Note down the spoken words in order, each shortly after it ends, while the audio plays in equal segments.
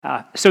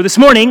So this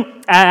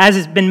morning, as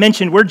has been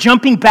mentioned, we're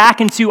jumping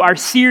back into our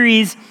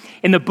series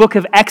in the book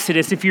of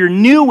Exodus. If you're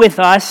new with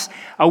us,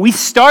 we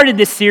started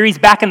this series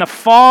back in the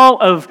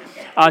fall of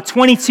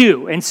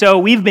 22. And so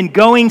we've been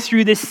going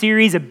through this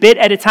series a bit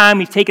at a time.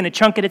 We've taken a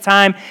chunk at a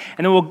time,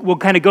 and then we'll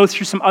kind of go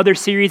through some other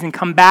series and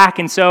come back.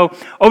 And so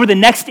over the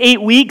next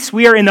 8 weeks,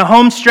 we are in the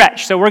home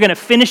stretch. So we're going to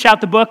finish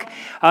out the book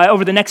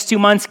over the next 2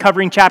 months,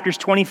 covering chapters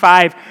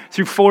 25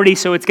 through 40.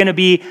 So it's going to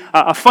be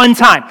a fun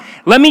time.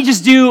 Let me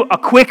just do a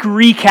quick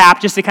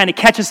recap just to kind of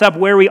catch us up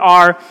where we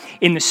are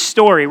in the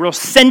story. Real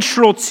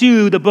central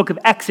to the book of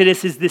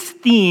Exodus is this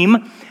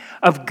theme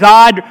of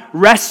God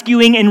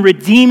rescuing and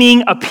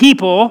redeeming a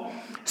people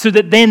so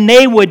that then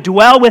they would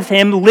dwell with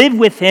him, live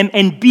with him,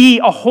 and be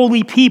a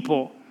holy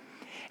people.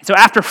 And so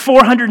after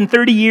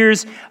 430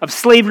 years of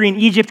slavery in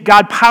Egypt,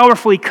 God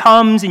powerfully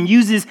comes and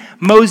uses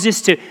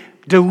Moses to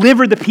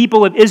deliver the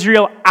people of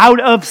Israel out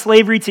of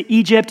slavery to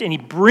Egypt, and he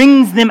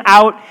brings them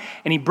out,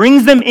 and he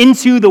brings them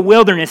into the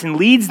wilderness and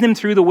leads them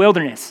through the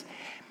wilderness.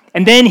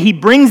 And then he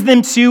brings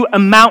them to a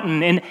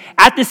mountain, and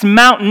at this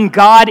mountain,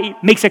 God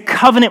makes a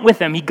covenant with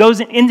them. He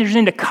enters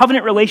into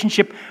covenant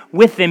relationship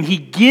with them. He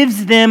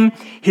gives them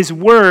his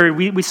word.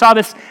 We saw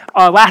this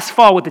last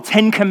fall with the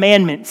 10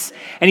 Commandments,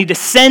 and he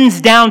descends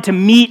down to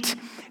meet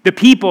the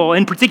people,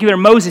 in particular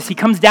Moses. He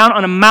comes down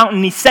on a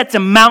mountain, he sets a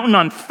mountain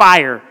on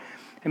fire.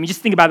 I mean,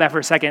 just think about that for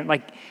a second,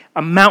 like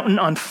a mountain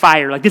on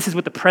fire. Like this is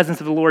what the presence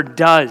of the Lord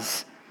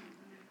does.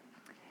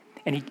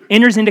 And he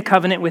enters into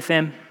covenant with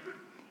them,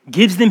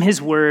 gives them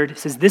his word,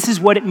 says, this is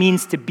what it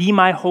means to be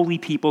my holy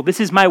people. This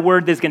is my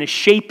word that's going to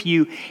shape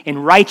you in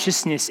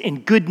righteousness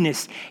and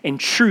goodness and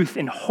truth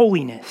and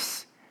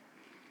holiness.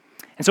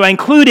 And so I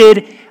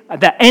included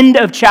the end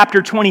of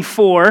chapter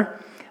 24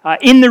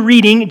 in the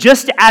reading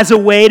just as a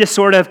way to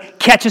sort of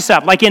catch us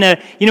up. Like when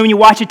you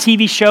watch a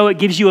TV show, it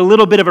gives you a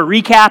little bit of a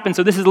recap. And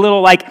so this is a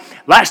little like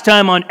last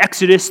time on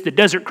Exodus, the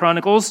Desert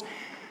Chronicles,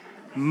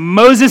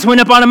 Moses went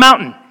up on a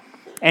mountain.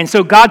 And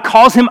so God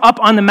calls him up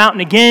on the mountain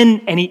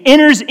again, and he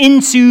enters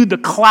into the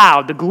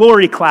cloud, the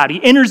glory cloud.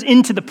 He enters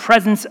into the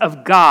presence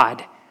of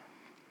God.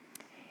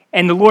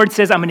 And the Lord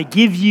says, I'm going to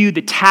give you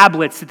the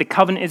tablets that the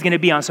covenant is going to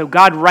be on. So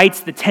God writes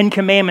the 10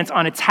 Commandments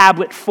on a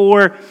tablet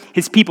for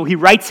his people. He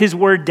writes his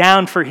word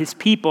down for his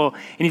people,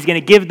 and he's going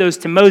to give those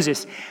to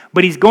Moses.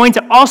 But he's going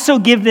to also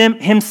give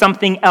him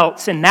something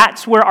else, and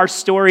that's where our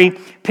story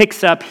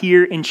picks up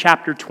here in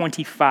chapter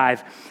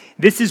 25.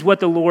 This is what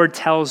the Lord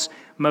tells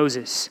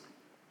Moses.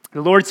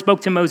 The Lord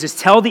spoke to Moses,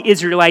 tell the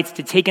Israelites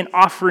to take an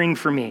offering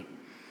for me.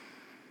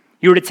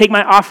 You are to take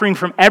my offering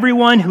from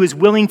everyone who is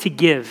willing to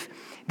give.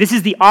 This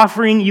is the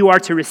offering you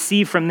are to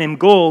receive from them: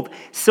 gold,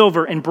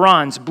 silver, and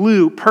bronze,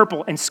 blue,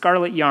 purple, and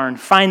scarlet yarn,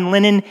 fine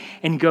linen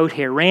and goat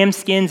hair, ram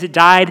skins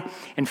dyed,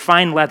 and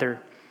fine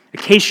leather,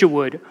 acacia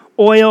wood,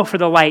 oil for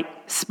the light,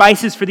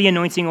 spices for the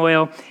anointing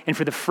oil, and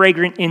for the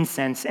fragrant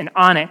incense, and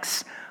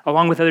onyx,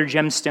 along with other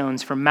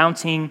gemstones for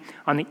mounting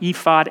on the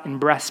ephod and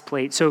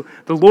breastplate. So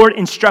the Lord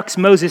instructs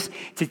Moses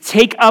to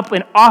take up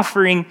an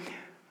offering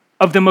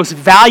of the most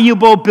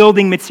valuable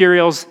building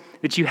materials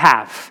that you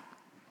have: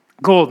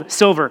 gold,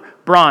 silver,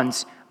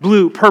 bronze,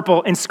 blue,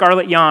 purple, and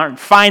scarlet yarn,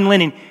 fine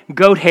linen,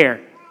 goat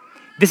hair.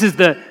 This is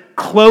the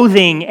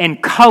clothing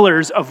and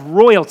colors of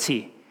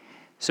royalty.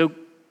 So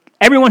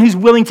everyone who's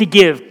willing to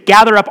give,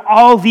 gather up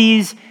all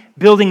these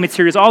building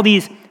materials, all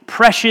these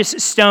precious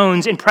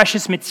stones and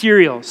precious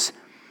materials.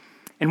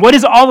 And what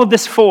is all of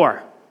this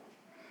for?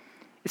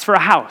 It's for a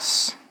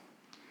house.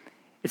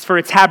 It's for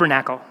a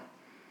tabernacle.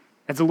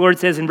 As the Lord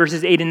says in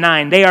verses 8 and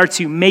 9, they are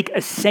to make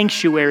a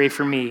sanctuary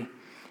for me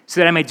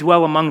so that I may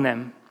dwell among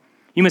them.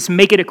 You must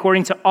make it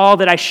according to all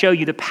that I show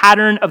you, the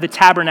pattern of the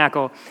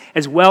tabernacle,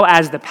 as well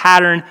as the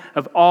pattern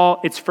of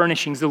all its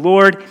furnishings. The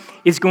Lord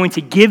is going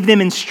to give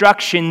them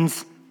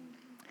instructions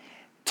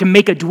to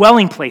make a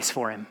dwelling place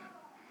for him.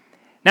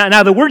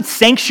 Now, the word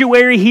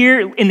sanctuary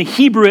here in the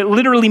Hebrew, it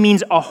literally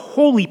means a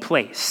holy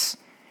place.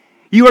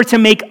 You are to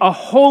make a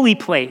holy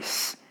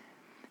place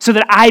so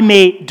that I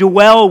may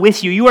dwell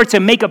with you. You are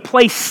to make a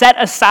place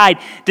set aside,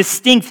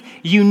 distinct,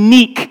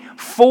 unique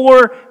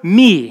for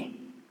me.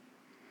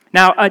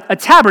 Now, a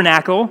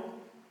tabernacle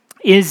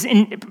is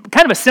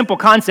kind of a simple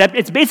concept.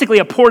 It's basically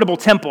a portable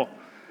temple.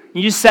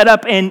 You just set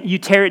up and you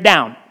tear it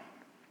down.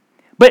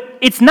 But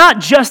it's not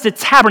just a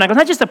tabernacle. It's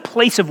not just a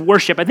place of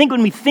worship. I think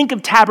when we think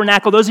of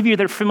tabernacle, those of you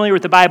that are familiar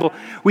with the Bible,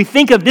 we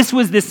think of this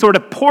was this sort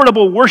of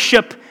portable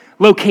worship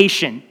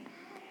location.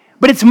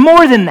 But it's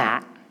more than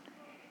that.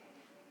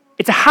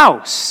 It's a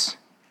house.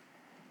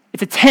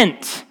 It's a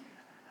tent.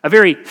 A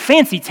very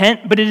fancy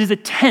tent, but it is a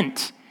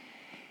tent.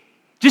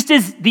 Just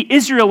as the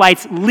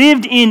Israelites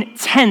lived in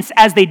tents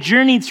as they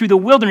journeyed through the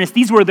wilderness,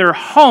 these were their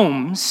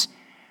homes,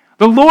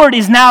 the Lord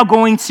is now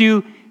going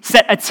to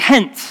set a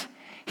tent.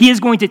 He is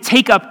going to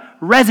take up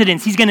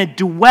residence. He's going to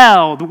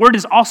dwell. The word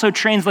is also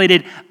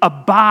translated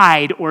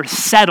abide or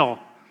settle.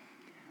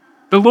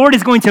 The Lord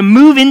is going to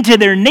move into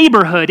their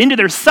neighborhood, into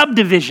their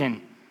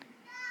subdivision.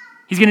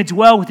 He's going to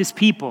dwell with his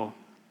people.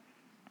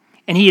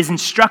 And he is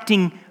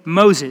instructing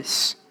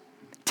Moses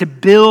to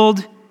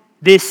build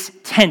this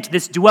tent,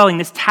 this dwelling,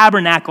 this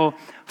tabernacle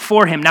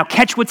for him. Now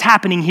catch what's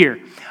happening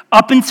here.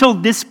 Up until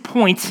this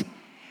point,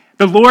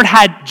 the Lord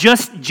had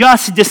just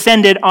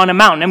descended on a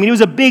mountain. I mean, it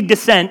was a big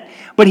descent,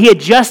 but he had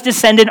just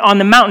descended on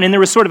the mountain, and there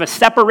was sort of a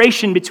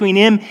separation between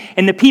him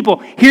and the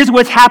people. Here's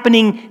what's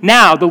happening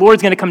now. The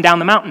Lord's going to come down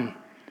the mountain.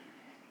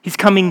 He's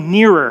coming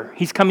nearer.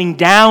 He's coming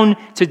down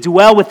to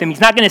dwell with them.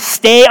 He's not going to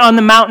stay on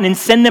the mountain and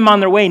send them on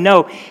their way.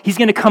 No, he's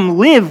going to come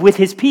live with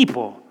his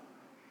people.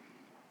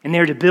 And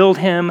they're to build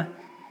him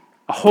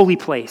a holy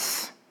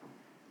place.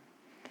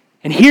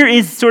 And here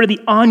is sort of the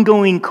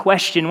ongoing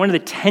question, one of the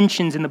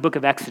tensions in the book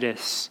of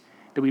Exodus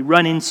that we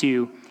run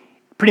into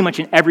pretty much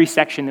in every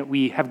section that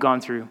we have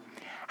gone through.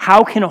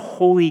 How can a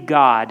holy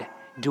God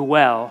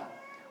dwell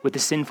with the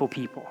sinful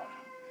people?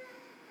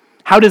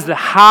 How does the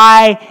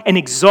high and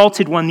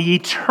exalted one, the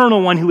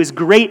eternal one who is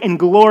great and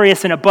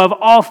glorious and above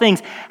all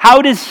things,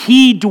 how does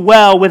he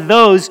dwell with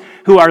those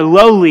who are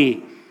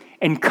lowly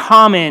and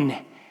common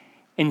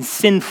and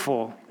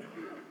sinful?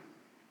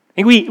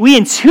 And we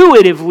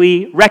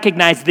intuitively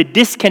recognize the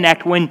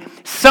disconnect when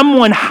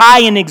someone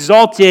high and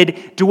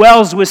exalted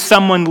dwells with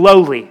someone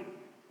lowly.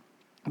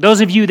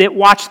 Those of you that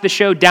watched the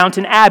show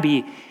Downton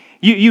Abbey,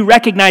 you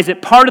recognize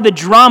that part of the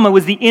drama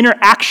was the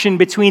interaction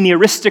between the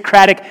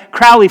aristocratic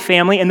Crowley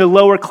family and the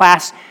lower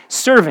class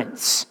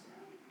servants.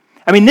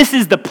 I mean, this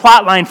is the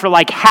plot line for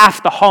like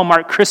half the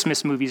Hallmark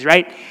Christmas movies,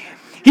 right?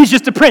 He's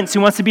just a prince who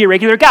wants to be a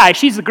regular guy.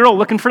 She's the girl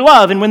looking for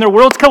love. And when their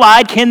worlds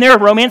collide, can their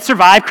romance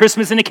survive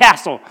Christmas in a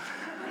castle?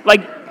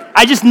 Like,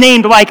 I just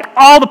named like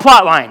all the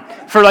plot line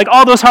for like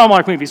all those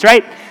Hallmark movies,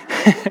 right?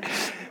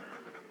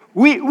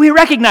 We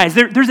recognize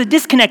there's a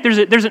disconnect, there's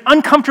an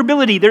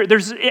uncomfortability,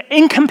 there's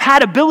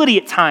incompatibility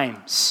at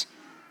times.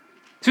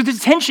 So there's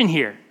tension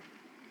here.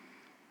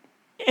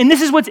 And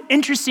this is what's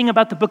interesting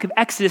about the book of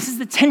Exodus. This is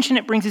the tension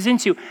it brings us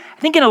into. I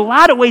think in a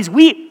lot of ways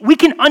we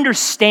can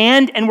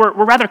understand and we're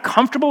rather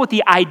comfortable with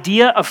the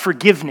idea of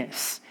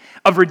forgiveness,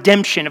 of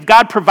redemption, of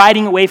God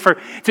providing a way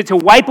to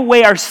wipe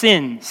away our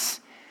sins.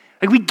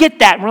 Like we get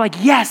that and we're like,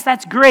 yes,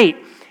 that's great.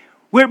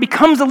 Where it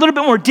becomes a little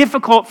bit more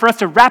difficult for us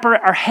to wrap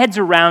our heads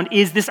around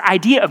is this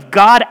idea of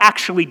God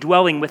actually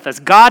dwelling with us,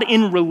 God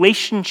in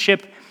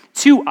relationship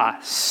to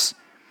us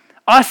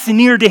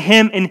near to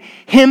him and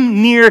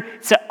him near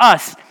to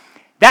us.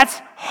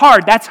 That's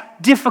hard, that's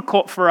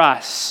difficult for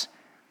us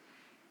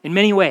in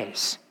many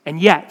ways. And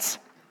yet,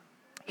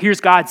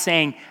 here's God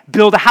saying,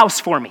 build a house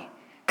for me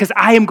because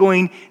I am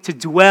going to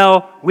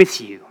dwell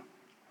with you.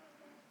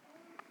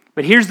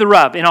 But here's the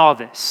rub in all of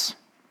this.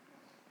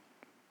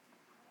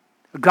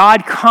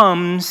 God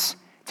comes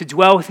to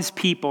dwell with his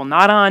people,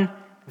 not on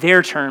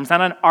their terms,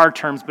 not on our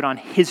terms, but on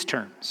his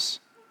terms.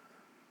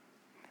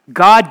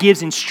 God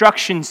gives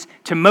instructions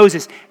to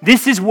Moses.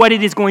 This is what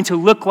it is going to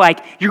look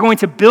like. You're going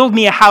to build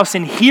me a house,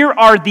 and here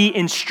are the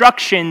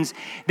instructions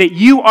that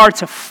you are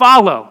to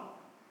follow.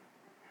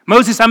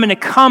 Moses, I'm going to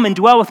come and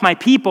dwell with my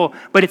people,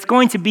 but it's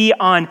going to be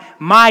on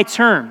my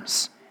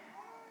terms.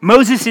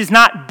 Moses is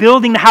not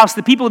building the house.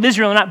 The people of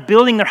Israel are not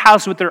building their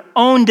house with their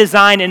own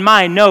design in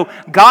mind. No,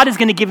 God is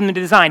going to give them the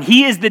design.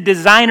 He is the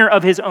designer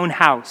of his own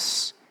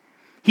house.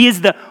 He is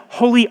the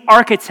holy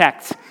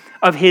architect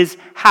of his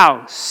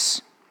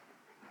house.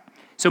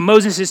 So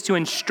Moses is to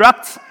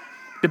instruct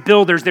the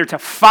builders. They're to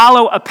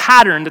follow a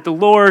pattern that the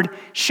Lord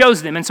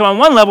shows them. And so on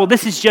one level,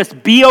 this is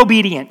just be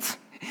obedient.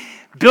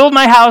 Build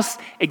my house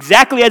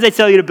exactly as I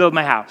tell you to build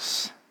my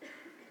house.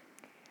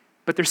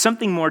 But there's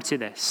something more to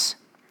this.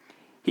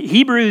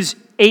 Hebrews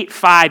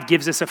 8:5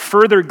 gives us a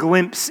further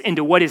glimpse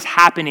into what is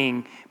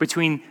happening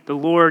between the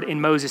Lord and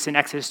Moses in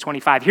Exodus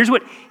 25. Here's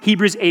what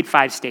Hebrews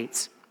 8:5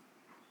 states.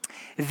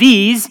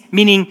 These,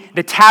 meaning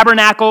the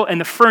tabernacle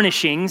and the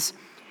furnishings,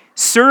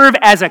 serve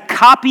as a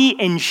copy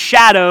and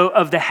shadow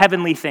of the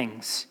heavenly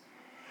things,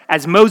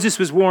 as Moses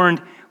was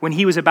warned when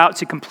he was about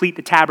to complete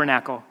the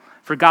tabernacle.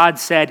 For God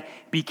said,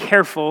 be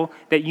careful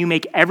that you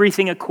make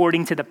everything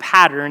according to the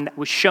pattern that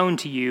was shown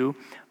to you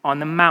on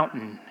the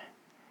mountain.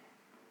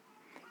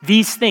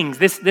 These things,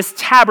 this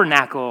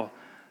tabernacle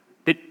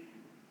that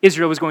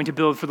Israel was going to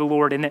build for the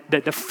Lord and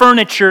the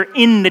furniture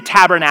in the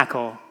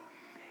tabernacle,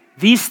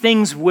 these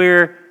things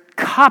were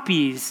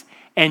copies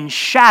and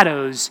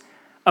shadows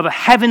of a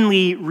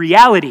heavenly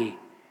reality.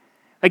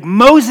 Like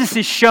Moses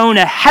is shown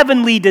a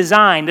heavenly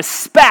design. The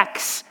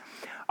specs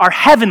are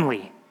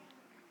heavenly.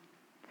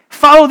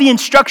 Follow the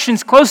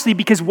instructions closely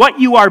because what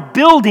you are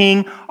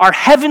building are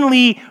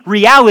heavenly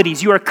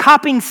realities. You are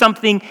copying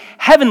something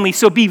heavenly,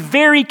 so be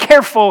very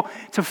careful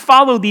to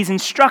follow these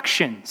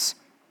instructions.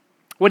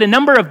 What a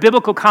number of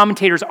biblical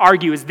commentators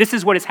argue is this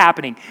is what is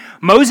happening.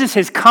 Moses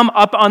has come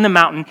up on the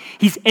mountain.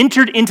 He's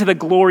entered into the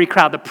glory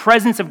cloud. The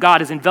presence of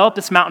God has enveloped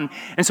this mountain.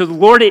 And so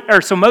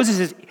so Moses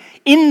is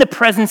in the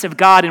presence of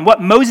God, and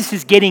what Moses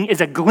is getting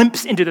is a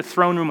glimpse into the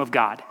throne room of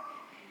God.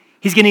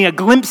 He's getting a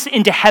glimpse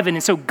into heaven,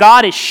 and so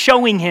God is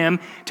showing him,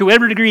 to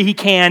whatever degree he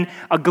can,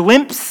 a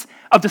glimpse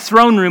of the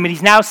throne room, and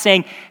he's now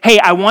saying, hey,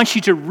 I want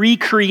you to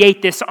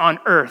recreate this on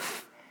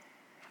earth.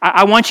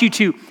 I want you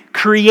to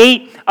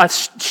create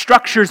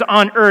structures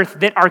on earth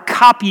that are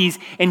copies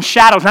and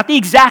shadows, not the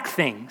exact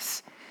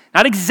things,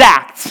 not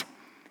exact,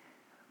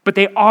 but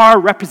they are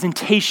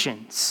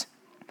representations.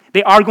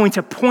 They are going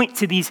to point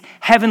to these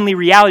heavenly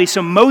realities.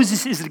 So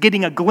Moses is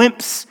getting a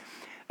glimpse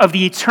of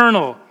the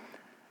eternal,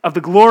 of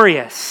the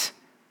glorious.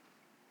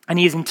 And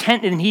he is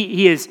intended, and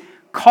he is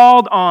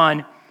called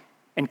on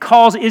and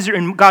calls Israel,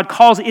 and God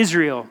calls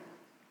Israel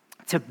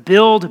to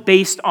build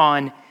based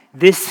on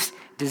this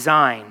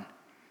design.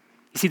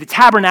 You see, the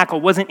tabernacle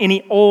wasn't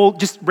any old,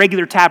 just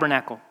regular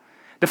tabernacle.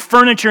 The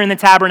furniture in the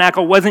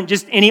tabernacle wasn't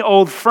just any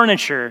old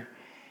furniture.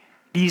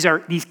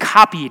 These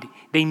copied,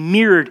 they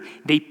mirrored,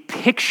 they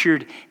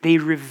pictured, they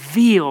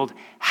revealed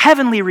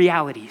heavenly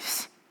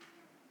realities.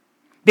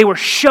 They were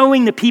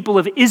showing the people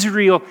of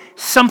Israel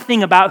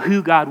something about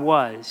who God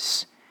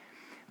was.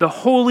 The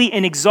holy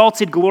and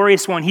exalted,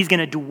 glorious one. He's going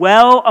to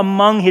dwell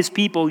among his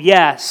people,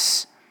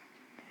 yes,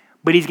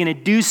 but he's going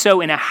to do so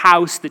in a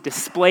house that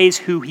displays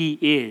who he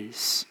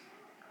is.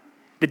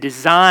 The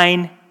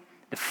design,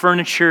 the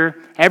furniture,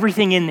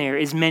 everything in there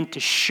is meant to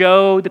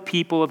show the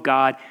people of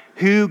God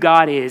who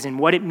God is and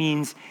what it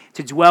means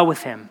to dwell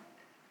with him.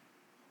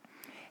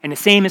 And the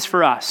same is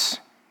for us.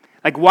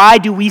 Like, why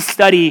do we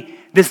study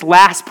this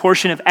last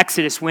portion of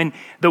Exodus when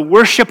the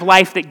worship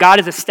life that God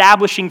is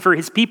establishing for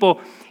his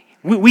people,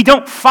 we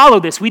don't follow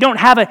this. We don't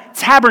have a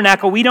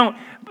tabernacle. We don't,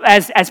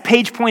 as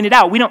Paige pointed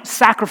out, we don't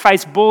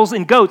sacrifice bulls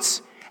and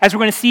goats. As we're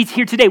going to see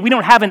here today, we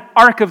don't have an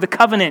Ark of the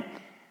Covenant.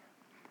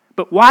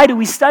 But why do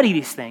we study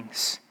these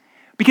things?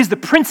 Because the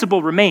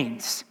principle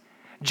remains.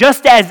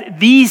 Just as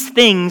these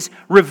things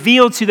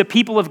reveal to the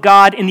people of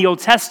God in the Old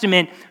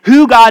Testament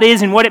who God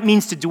is and what it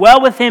means to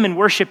dwell with him and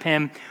worship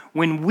him,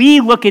 when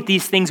we look at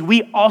these things,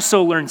 we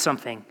also learn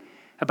something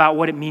about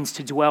what it means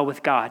to dwell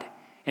with God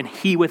and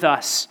he with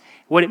us,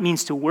 what it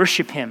means to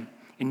worship him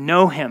and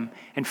know him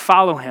and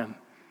follow him.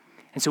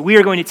 And so we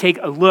are going to take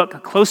a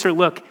closer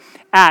look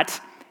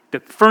at the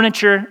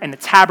furniture and the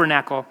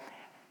tabernacle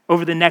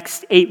over the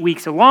next 8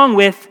 weeks, along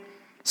with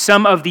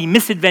some of the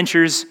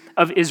misadventures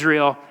of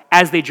Israel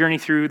as they journey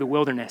through the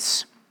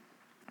wilderness.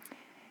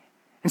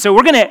 And so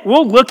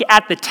we'll look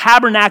at the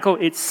tabernacle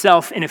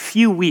itself in a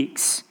few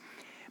weeks,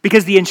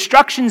 because the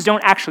instructions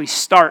don't actually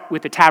start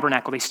with the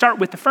tabernacle. They start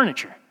with the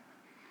furniture.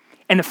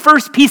 And the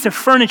first piece of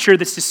furniture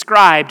that's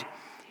described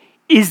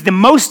is the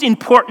most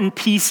important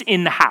piece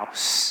in the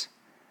house,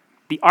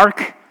 the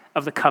Ark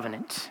of the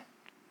Covenant.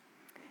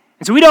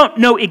 And so we don't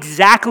know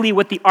exactly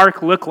what the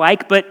ark looked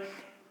like, but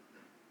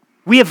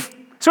we have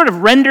sort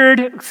of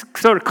rendered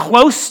sort of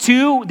close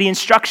to the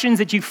instructions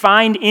that you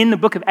find in the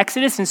book of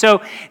Exodus. And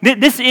so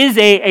this is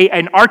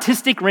an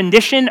artistic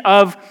rendition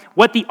of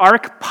what the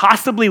ark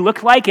possibly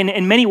looked like. And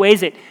in many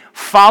ways, it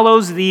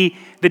follows the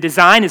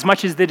design as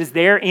much as that is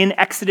there in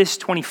Exodus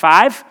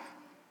 25.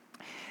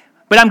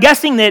 But I'm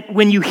guessing that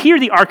when you hear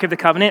the Ark of the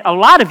Covenant, a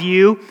lot of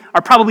you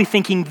are probably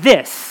thinking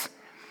this: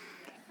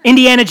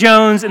 Indiana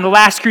Jones and the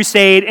Last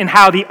Crusade, and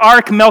how the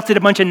ark melted a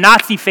bunch of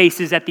Nazi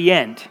faces at the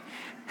end.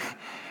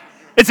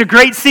 It's a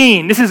great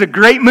scene. This is a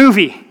great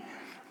movie.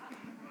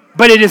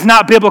 But it is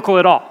not biblical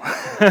at all.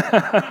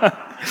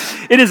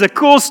 It is a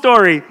cool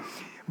story,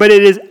 but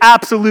it is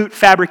absolute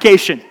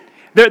fabrication.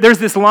 There's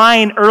this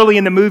line early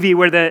in the movie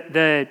where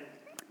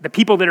the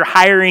people that are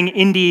hiring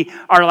Indy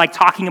are like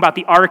talking about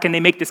the ark, and they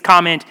make this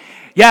comment,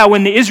 yeah,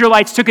 when the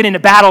Israelites took it into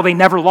battle, they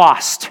never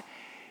lost.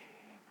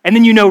 And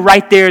then you know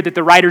right there that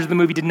the writers of the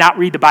movie did not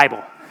read the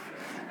Bible,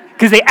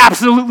 because they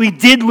absolutely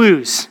did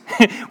lose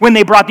when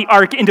they brought the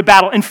ark into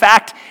battle. In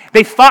fact,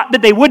 they thought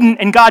that they wouldn't,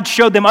 and God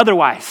showed them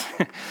otherwise.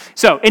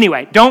 So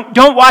anyway, don't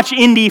watch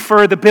Indy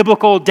for the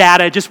biblical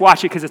data. Just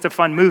watch it because it's a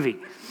fun movie.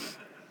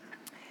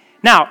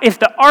 Now, if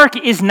the ark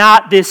is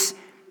not this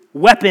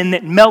weapon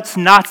that melts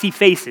Nazi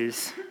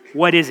faces,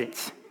 what is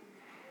it?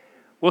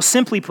 Well,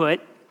 simply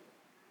put,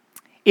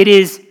 it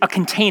is a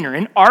container.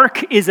 An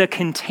ark is a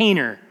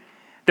container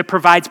that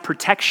provides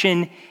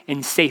protection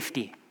and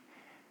safety.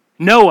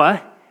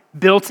 Noah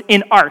built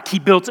an ark. He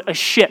built a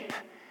ship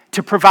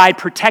to provide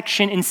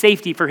protection and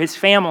safety for his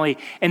family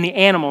and the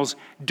animals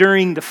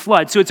during the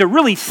flood. So it's a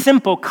really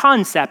simple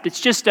concept. It's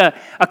just a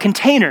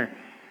container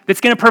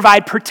that's going to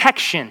provide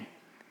protection.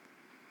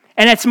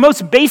 And at its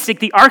most basic,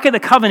 the Ark of the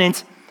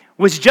Covenant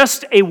was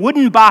just a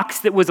wooden box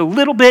that was a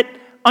little bit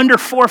under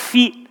 4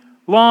 feet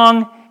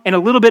long and a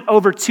little bit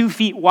over 2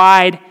 feet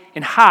wide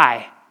and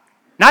high.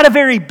 Not a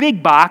very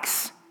big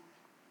box,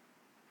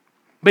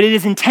 but it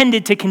is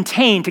intended to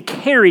contain, to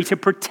carry, to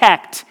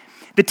protect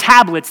the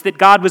tablets that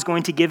God was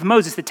going to give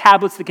Moses, the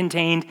tablets that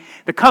contained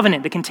the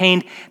covenant, that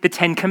contained the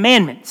 10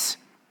 Commandments.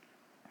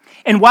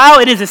 And while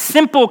it is a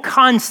simple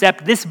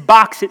concept, this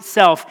box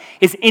itself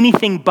is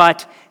anything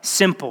but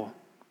simple.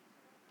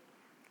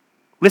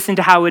 Listen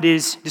to how it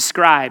is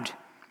described.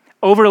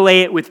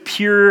 Overlay it with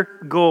pure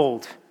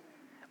gold.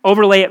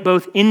 Overlay it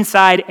both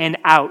inside and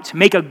out.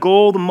 Make a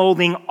gold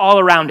molding all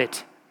around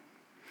it.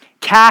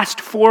 Cast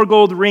 4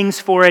 gold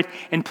rings for it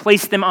and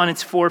place them on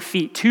its 4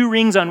 feet. 2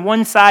 rings on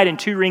one side and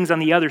 2 rings on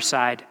the other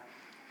side.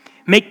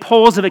 Make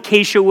poles of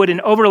acacia wood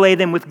and overlay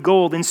them with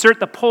gold. Insert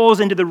the poles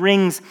into the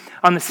rings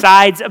on the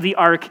sides of the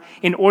ark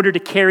in order to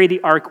carry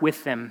the ark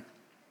with them.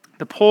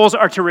 The poles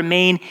are to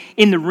remain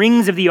in the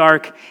rings of the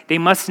ark. They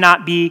must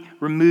not be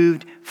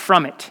removed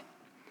from it.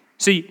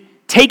 So you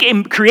take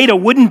and create a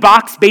wooden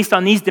box based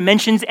on these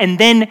dimensions and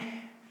then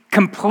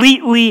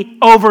completely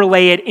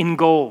overlay it in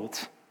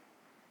gold.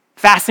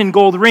 Fasten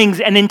gold rings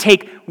and then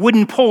take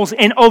wooden poles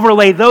and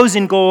overlay those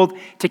in gold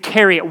to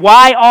carry it.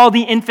 Why all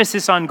the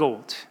emphasis on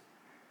gold?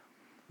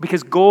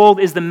 Because gold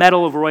is the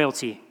metal of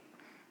royalty.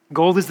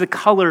 Gold is the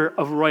color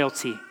of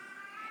royalty.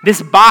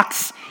 This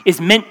box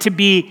is meant to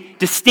be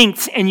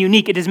distinct and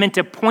unique. It is meant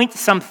to point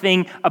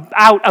something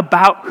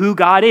about who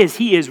God is.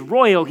 He is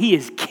royal. He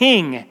is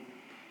king.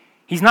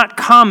 He's not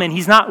common.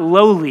 He's not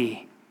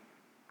lowly.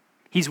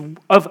 He's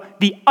of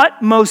the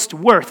utmost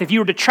worth. If you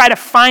were to try to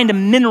find a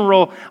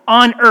mineral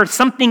on earth,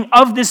 something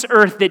of this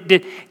earth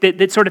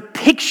that sort of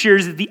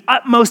pictures the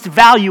utmost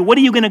value, what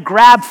are you going to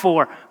grab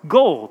for?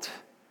 Gold.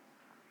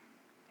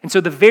 And so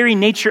the very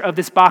nature of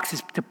this box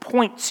is to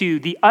point to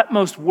the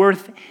utmost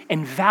worth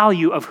and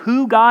value of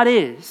who God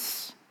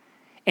is,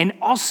 and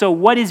also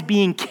what is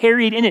being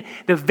carried in it.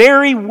 The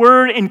very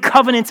word and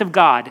covenants of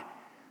God,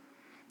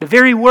 the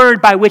very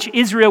word by which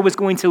Israel was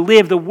going to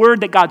live, the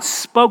word that God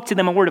spoke to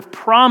them, a word of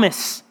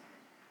promise,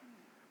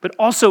 but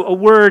also a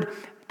word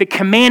that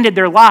commanded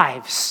their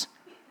lives.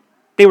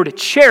 They were to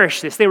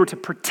cherish this. They were to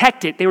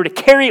protect it. They were to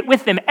carry it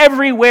with them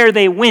everywhere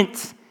they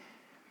went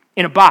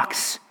in a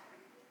box,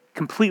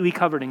 completely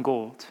covered in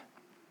gold.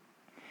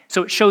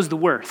 So it shows the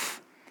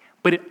worth,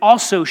 but it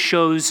also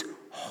shows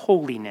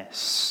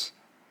holiness,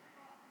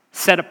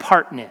 set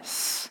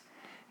apartness,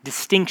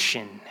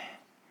 distinction.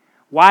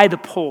 Why the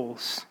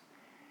poles?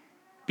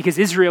 Because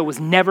Israel was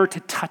never to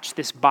touch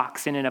this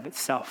box in and of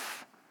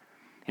itself.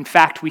 In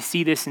fact, we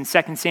see this in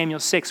 2 Samuel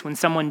 6. When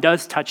someone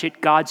does touch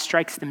it, God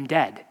strikes them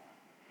dead.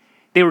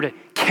 They were to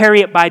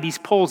carry it by these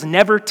poles,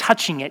 never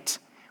touching it.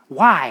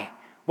 Why?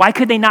 Why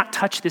could they not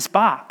touch this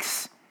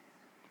box?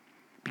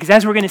 Because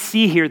as we're going to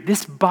see here,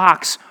 this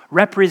box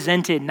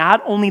represented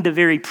not only the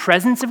very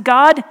presence of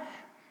God,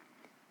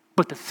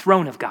 but the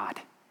throne of God.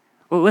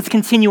 Well, let's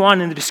continue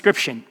on in the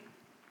description.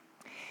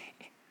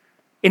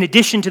 In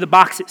addition to the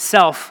box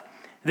itself,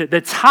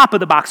 the top of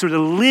the box, or the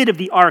lid of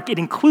the ark, it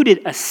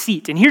included a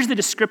seat. And here's the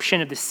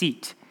description of the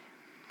seat.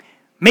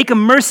 Make a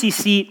mercy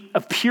seat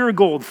of pure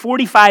gold,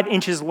 45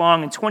 inches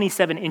long and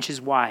 27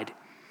 inches wide.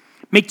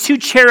 Make 2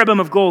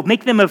 cherubim of gold.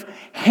 Make them of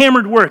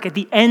hammered work at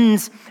the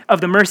ends of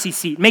the mercy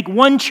seat. Make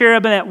 1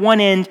 cherubim at one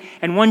end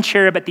and 1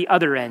 cherub at the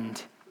other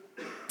end.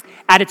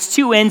 At its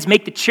 2 ends,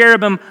 make the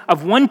cherubim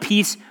of one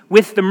piece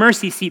with the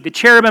mercy seat. The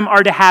cherubim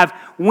are to have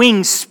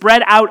wings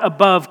spread out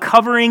above,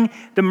 covering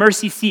the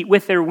mercy seat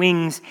with their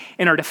wings,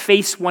 and are to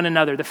face one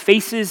another. The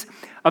faces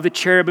of the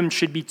cherubim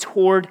should be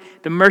toward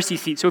the mercy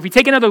seat. So if you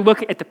take another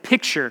look at the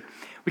picture,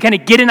 we kind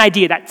of get an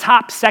idea. That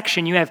top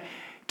section, you have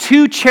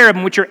 2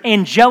 cherubim, which are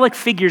angelic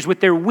figures with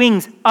their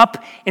wings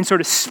up and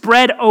sort of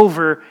spread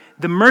over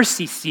the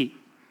mercy seat.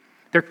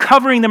 They're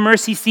covering the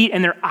mercy seat,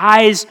 and their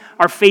eyes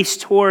are faced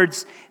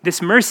towards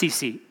this mercy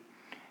seat.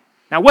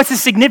 Now, what's the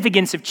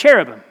significance of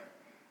cherubim?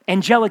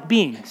 Angelic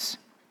beings.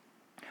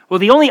 Well,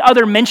 the only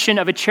other mention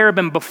of a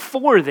cherubim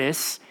before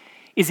this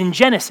is in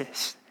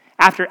Genesis.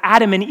 After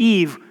Adam and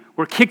Eve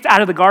were kicked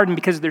out of the garden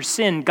because of their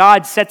sin,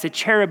 God sets a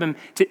cherubim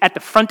at the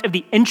front of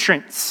the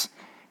entrance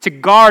to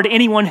guard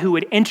anyone who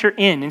would enter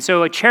in. And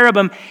so a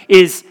cherubim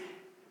is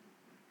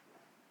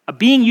a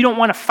being you don't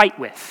want to fight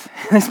with.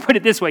 Let's put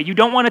it this way. You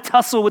don't want to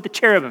tussle with the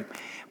cherubim.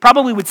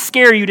 Probably would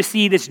scare you to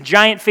see this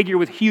giant figure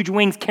with huge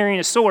wings carrying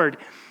a sword.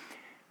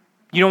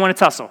 You don't want to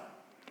tussle.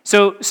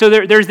 So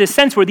there's this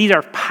sense where these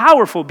are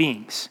powerful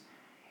beings,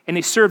 and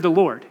they serve the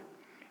Lord.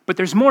 But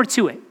there's more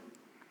to it.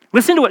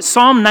 Listen to what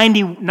Psalm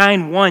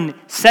 99:1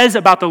 says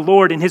about the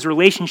Lord and his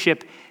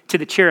relationship to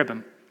the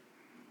cherubim.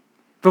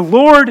 The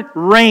Lord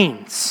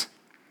reigns.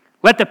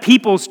 Let the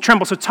peoples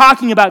tremble. So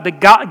talking about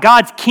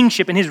God's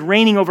kingship and his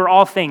reigning over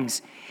all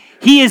things.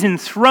 He is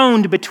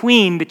enthroned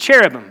between the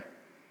cherubim.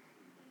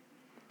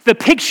 The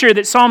picture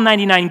that Psalm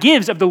 99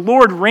 gives of the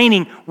Lord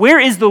reigning, where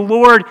is the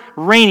Lord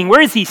reigning?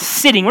 Where is he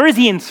sitting? Where is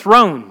he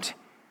enthroned?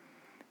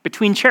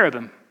 Between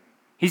cherubim.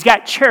 He's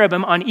got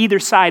cherubim on either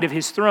side of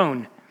his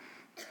throne.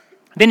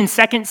 Then in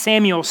 2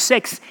 Samuel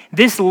 6,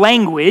 this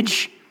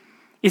language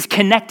is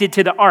connected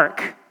to the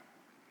ark.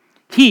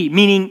 He,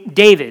 meaning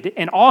David,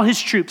 and all his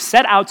troops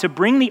set out to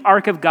bring the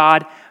ark of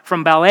God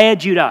from Baalah,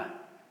 Judah.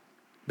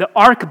 The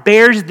ark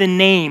bears the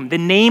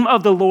name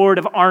of the Lord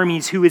of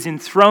armies, who is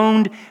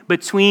enthroned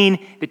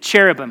between the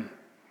cherubim.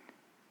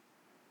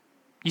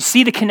 You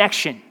see the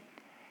connection.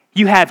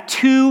 You have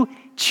 2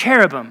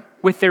 cherubim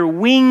with their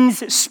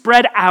wings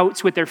spread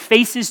out, with their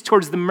faces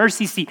towards the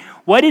mercy seat.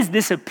 What is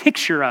this a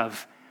picture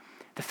of?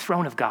 The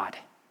throne of God.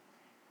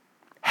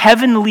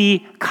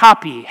 Heavenly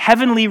copy,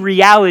 heavenly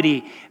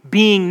reality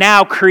being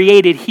now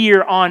created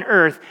here on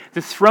earth.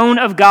 The throne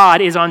of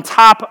God is on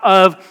top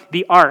of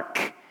the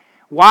ark.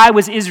 Why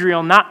was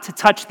Israel not to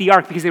touch the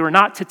ark? Because they were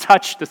not to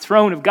touch the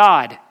throne of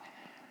God.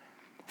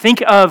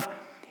 Think of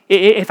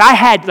If I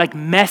had like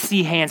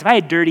messy hands, if I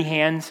had dirty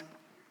hands,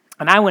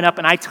 and I went up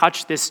and I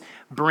touched this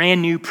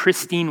brand new,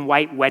 pristine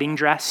white wedding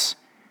dress,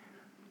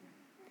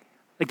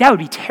 like that would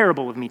be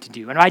terrible of me to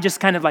do. And I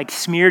just kind of like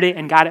smeared it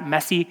and got it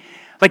messy.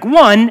 Like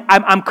one,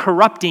 I'm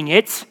corrupting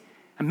it,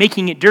 I'm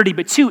making it dirty,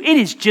 but two, it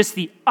is just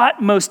the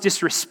utmost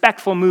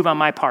disrespectful move on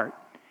my part.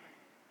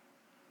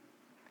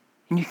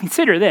 And you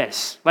consider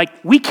this, like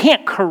we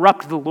can't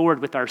corrupt the Lord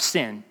with our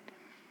sin.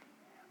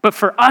 But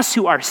for us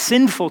who are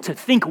sinful to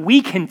think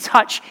we can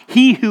touch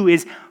he who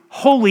is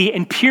holy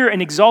and pure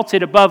and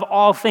exalted above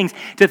all things,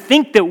 to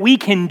think that we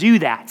can do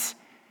that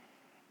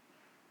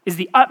is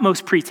the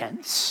utmost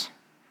pretense.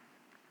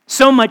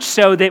 So much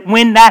so that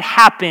when that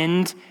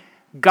happened,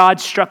 God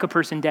struck a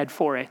person dead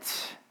for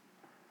it.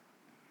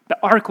 The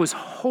ark was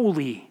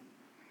holy.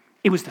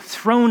 It was the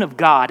throne of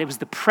God. It was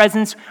the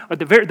presence, or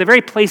the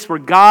very place where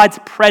God's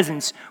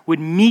presence would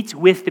meet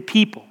with the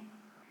people,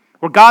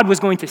 where God was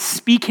going to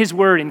speak his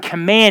word and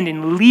command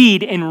and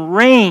lead and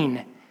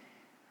reign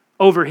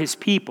over his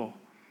people.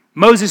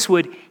 Moses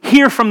would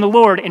hear from the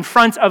Lord in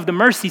front of the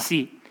mercy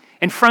seat,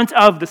 in front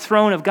of the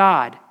throne of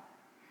God.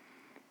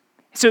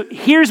 So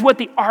here's what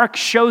the ark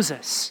shows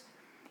us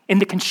in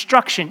the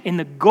construction, in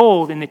the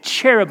gold, in the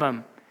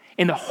cherubim,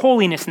 in the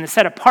holiness and the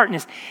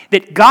set-apartness,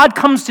 that God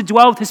comes to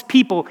dwell with his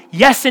people.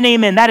 Yes and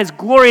amen. That is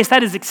glorious.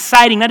 That is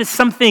exciting. That is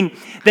something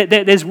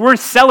that is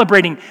worth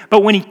celebrating.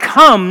 But when he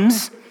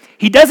comes,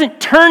 he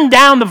doesn't turn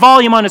down the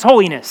volume on his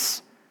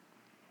holiness.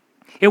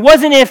 It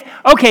wasn't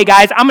okay,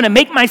 guys, I'm going to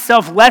make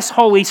myself less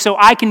holy so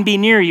I can be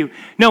near you.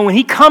 No, when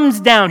he comes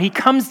down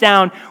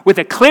with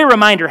a clear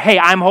reminder, hey,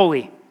 I'm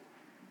holy,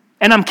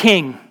 and I'm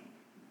king,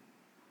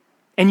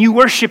 and you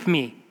worship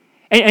me,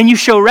 and you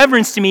show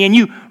reverence to me, and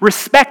you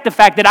respect the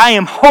fact that I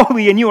am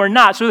holy and you are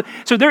not. So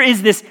there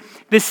is this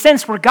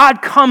sense where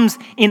God comes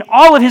in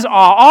all of his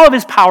awe, all of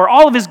his power,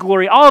 all of his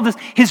glory, all of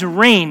his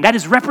reign. That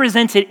is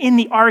represented in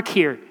the ark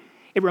here.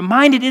 It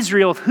reminded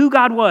Israel of who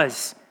God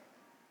was,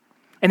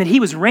 and that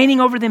he was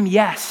reigning over them,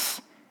 yes,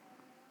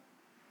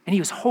 and he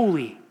was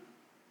holy.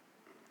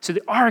 So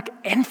the ark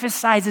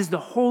emphasizes the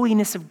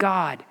holiness of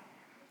God,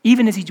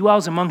 even as he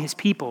dwells among his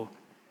people.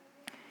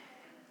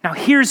 Now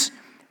here's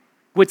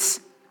what's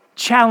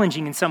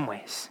challenging in some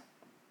ways.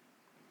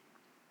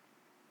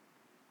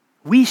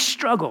 We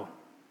struggle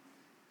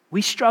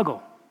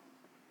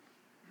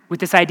with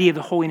this idea of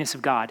the holiness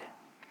of God,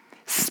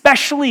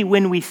 especially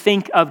when we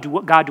think of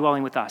God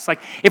dwelling with us. Like,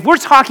 if we're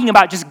talking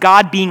about just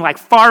God being like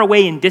far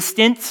away and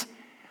distant,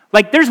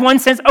 like there's one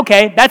sense,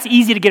 okay, that's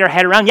easy to get our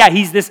head around. Yeah,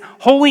 he's this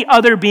holy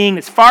other being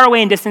that's far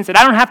away and distant that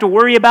I don't have to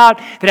worry about,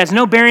 that has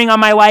no bearing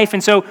on my life.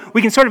 And so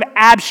we can sort of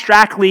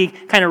abstractly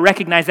kind of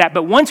recognize that.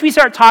 But once we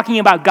start talking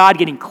about God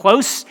getting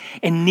close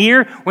and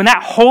near, when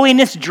that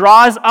holiness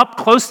draws up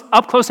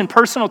close and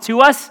personal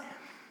to us,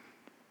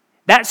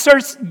 that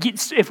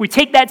if we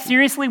take that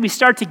seriously, we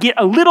start to get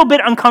a little bit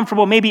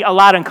uncomfortable, maybe a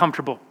lot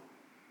uncomfortable.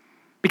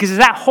 Because as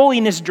that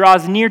holiness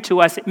draws near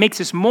to us, it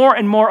makes us more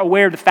and more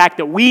aware of the fact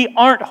that we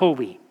aren't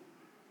holy.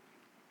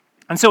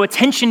 And so a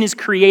tension is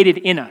created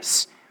in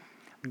us.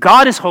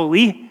 God is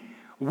holy,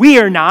 we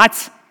are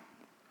not.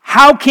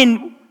 How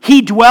can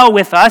he dwell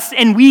with us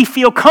and we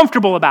feel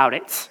comfortable about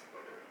it?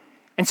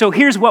 And so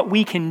here's what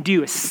we can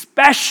do,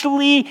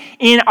 especially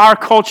in our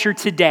culture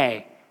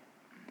today.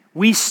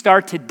 We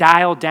start to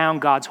dial down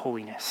God's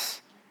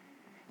holiness.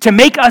 To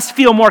make us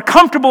feel more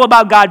comfortable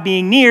about God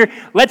being near,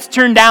 let's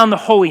turn down the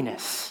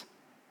holiness.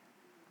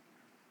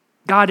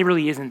 God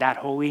really isn't that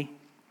holy.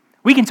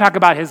 We can talk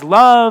about his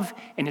love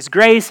and his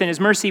grace and his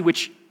mercy,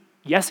 which,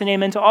 yes and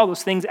amen to all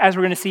those things, as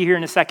we're going to see here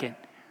in a second.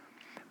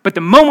 But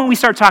the moment we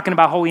start talking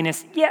about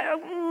holiness,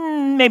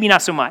 maybe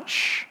not so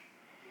much.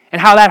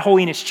 And how that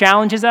holiness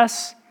challenges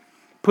us,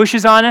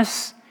 pushes on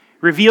us,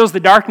 reveals the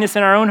darkness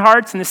in our own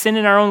hearts and the sin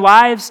in our own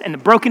lives and the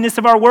brokenness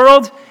of our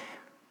world,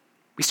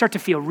 we start to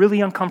feel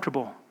really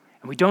uncomfortable.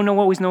 And we don't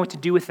always know what to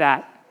do with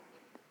that.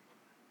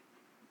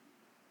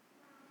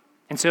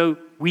 And so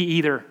we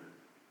either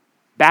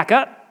back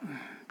up,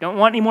 don't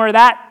want any more of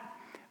that,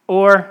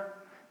 or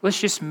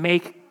let's just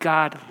make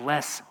God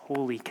less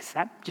holy, because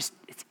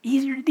it's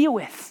easier to deal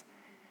with.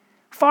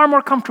 Far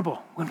more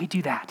comfortable when we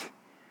do that.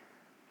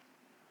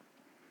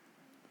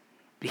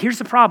 But here's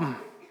the problem.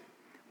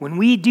 When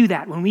we do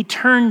that, when we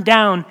turn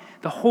down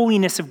the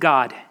holiness of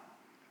God,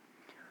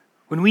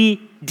 when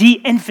we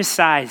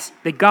de-emphasize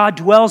that God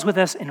dwells with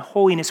us in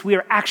holiness, we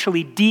are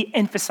actually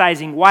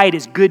de-emphasizing why it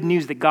is good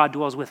news that God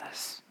dwells with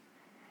us.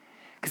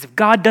 Because if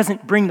God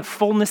doesn't bring the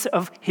fullness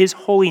of his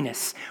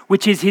holiness,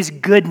 which is his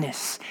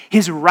goodness,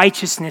 his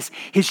righteousness,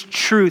 his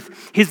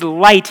truth, his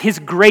light, his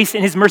grace,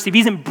 and his mercy, if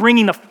he isn't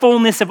bringing the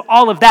fullness of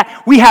all of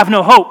that, we have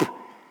no hope.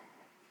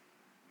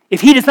 If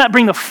he does not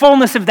bring the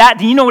fullness of that,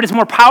 do you know what is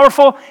more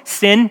powerful?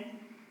 Sin,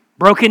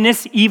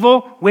 brokenness,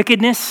 evil,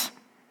 wickedness.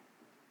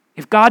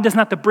 If God does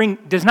not bring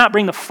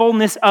the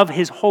fullness of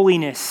his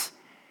holiness,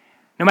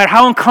 no matter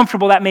how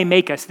uncomfortable that may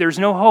make us, there's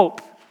no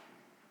hope.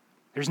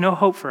 There's no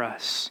hope for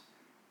us.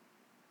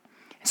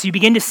 So you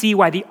begin to see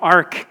why the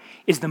ark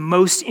is the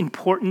most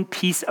important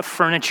piece of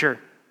furniture.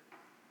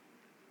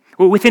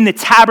 within the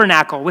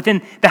tabernacle,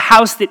 within the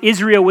house that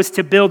Israel was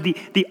to build.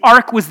 The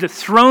ark was the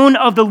throne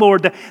of the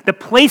Lord, the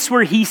place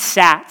where he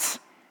sat.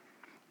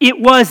 It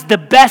was the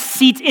best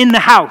seat in the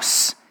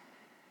house,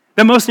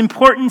 the most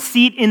important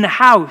seat in the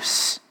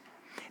house.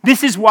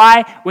 This is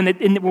why,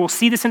 we'll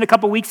see this in a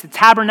couple weeks, the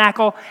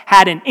tabernacle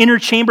had an inner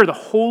chamber, the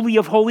Holy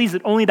of Holies,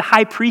 that only the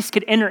high priest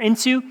could enter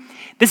into.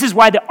 This is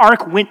why the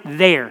ark went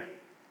there,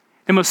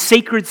 the most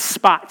sacred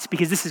spots,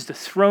 because this is the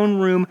throne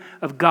room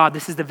of God.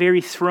 This is the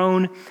very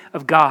throne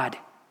of God.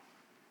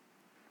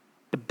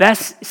 The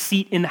best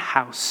seat in the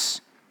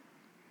house,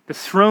 the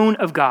throne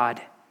of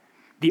God,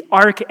 the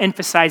ark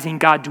emphasizing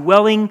God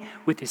dwelling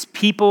with his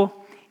people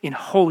in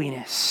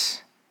holiness.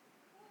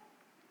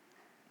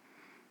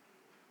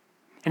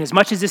 And as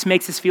much as this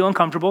makes us feel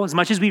uncomfortable, as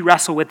much as we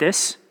wrestle with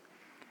this,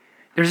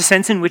 there's a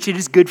sense in which it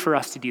is good for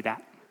us to do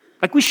that.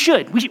 Like we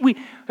should.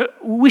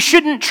 We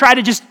shouldn't try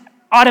to just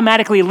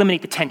automatically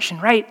eliminate the tension,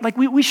 right? Like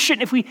we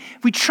shouldn't. If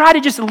we try to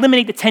just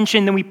eliminate the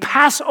tension, then we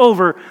pass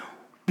over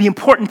the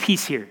important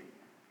piece here.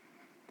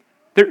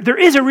 There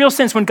is a real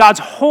sense when God's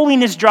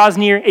holiness draws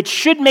near, it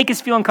should make us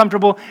feel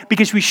uncomfortable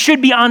because we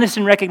should be honest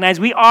and recognize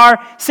we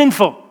are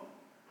sinful.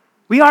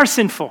 We are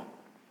sinful.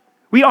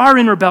 We are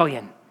in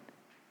rebellion.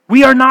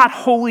 We are not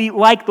holy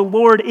like the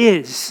Lord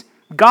is.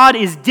 God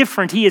is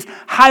different. He is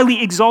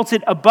highly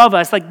exalted above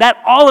us. Like that,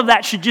 all of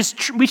that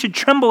we should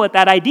tremble at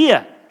that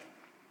idea.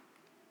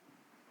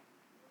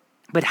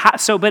 But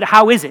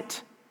how is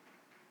it?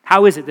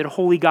 How is it that a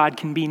holy God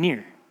can be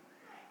near?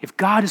 If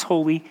God is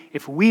holy,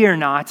 if we are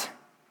not,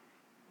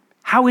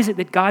 how is it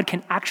that God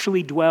can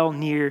actually dwell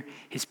near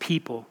his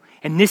people?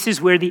 And this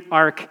is where the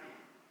ark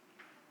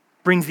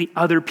brings the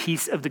other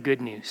piece of the good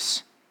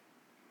news.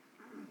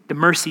 The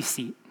mercy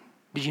seat.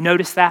 Did you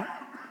notice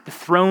that? The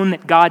throne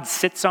that God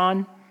sits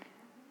on,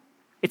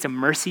 it's a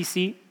mercy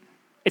seat.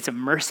 It's a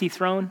mercy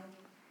throne.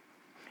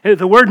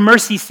 The word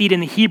mercy seat in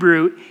the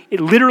Hebrew,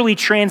 it literally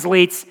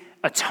translates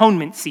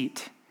atonement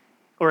seat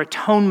or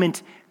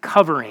atonement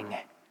covering.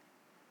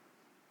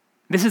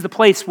 This is the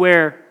place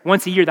where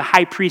once a year the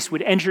high priest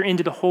would enter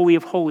into the Holy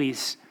of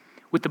Holies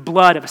with the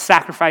blood of a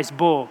sacrificed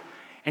bull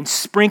and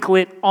sprinkle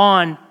it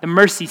on the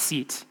mercy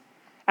seat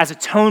as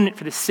atonement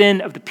for the sin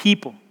of the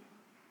people.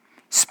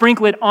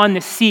 Sprinkle it on the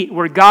seat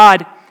where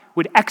God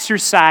would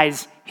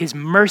exercise his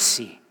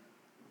mercy.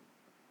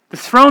 The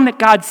throne that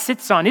God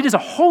sits on, it is a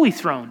holy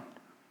throne.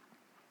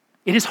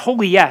 It is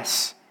holy,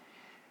 yes,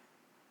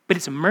 but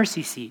it's a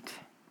mercy seat.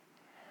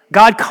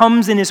 God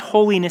comes in his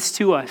holiness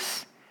to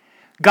us.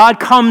 God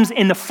comes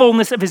in the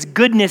fullness of his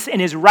goodness and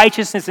his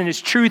righteousness and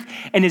his truth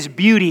and his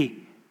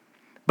beauty.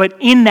 But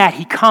in that,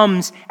 he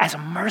comes as a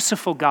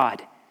merciful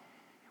God.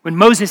 When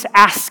Moses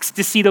asks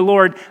to see the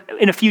Lord,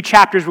 in a few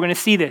chapters, we're going to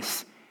see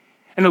this.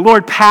 And the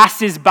Lord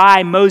passes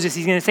by Moses.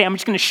 He's going to say, I'm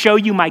just going to show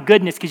you my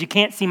goodness because you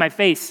can't see my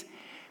face.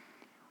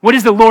 What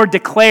does the Lord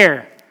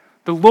declare?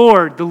 The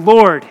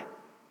Lord,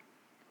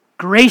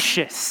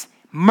 gracious,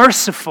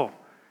 merciful,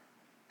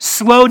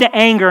 slow to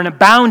anger, and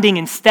abounding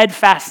in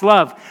steadfast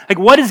love. Like,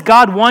 what does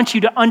God want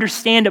you to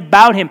understand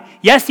about him?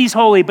 Yes, he's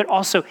holy, but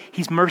also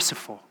he's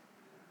merciful.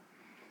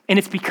 And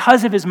it's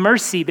because of his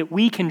mercy that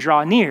we can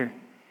draw near.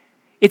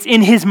 It's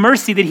in his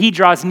mercy that he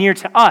draws near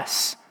to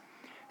us.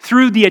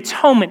 Through the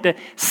atonement, the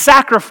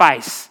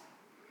sacrifice,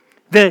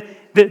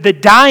 the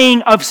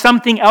dying of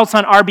something else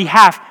on our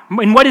behalf.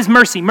 And what is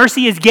mercy?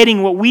 Mercy is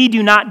getting what we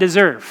do not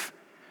deserve.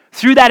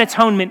 Through that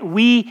atonement,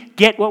 we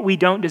get what we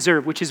don't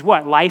deserve, which is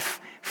what? Life,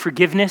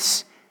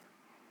 forgiveness,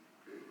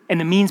 and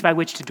the means by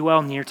which to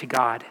dwell near to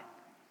God.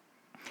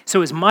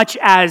 So as much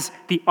as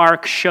the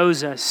ark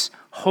shows us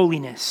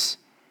holiness,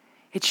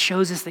 it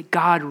shows us that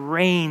God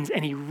reigns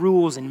and he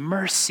rules in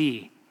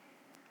mercy.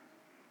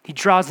 He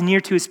draws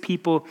near to his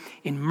people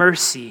in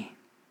mercy.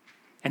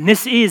 And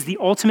this is the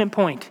ultimate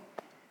point.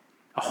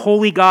 A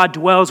holy God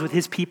dwells with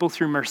his people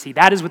through mercy.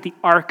 That is what the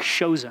ark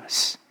shows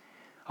us.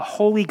 A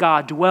holy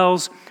God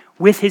dwells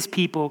with his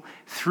people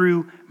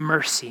through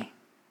mercy.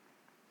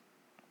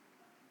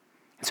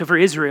 And so for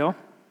Israel,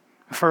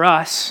 for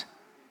us,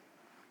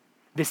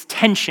 this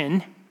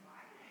tension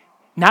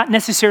not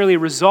necessarily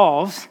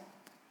resolves,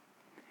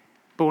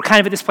 but we're kind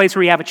of at this place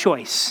where we have a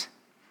choice.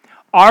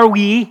 Are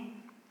we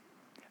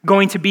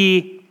going to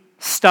be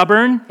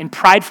stubborn and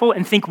prideful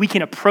and think we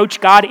can approach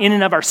God in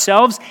and of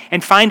ourselves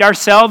and find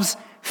ourselves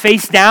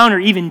face down or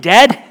even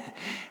dead?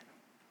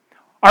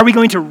 Are we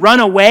going to run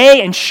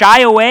away and shy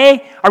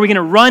away? Are we going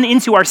to run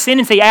into our sin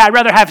and say, I'd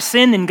rather have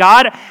sin than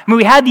God? I mean,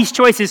 we had these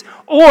choices.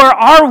 Or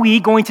are we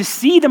going to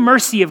see the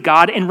mercy of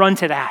God and run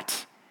to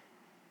that?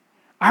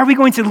 Are we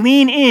going to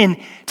lean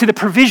in to the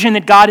provision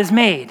that God has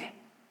made?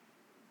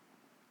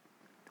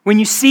 When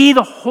you see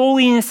the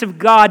holiness of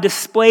God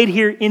displayed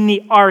here in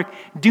the ark,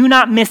 do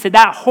not miss that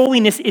that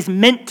holiness is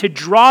meant to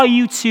draw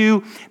you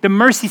to the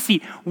mercy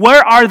seat.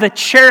 Where are the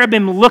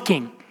cherubim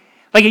looking?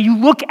 Like, you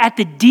look at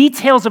the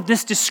details of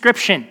this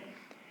description.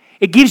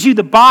 It gives you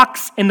the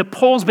box and the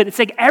poles, but it's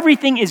like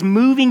everything is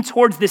moving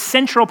towards this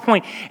central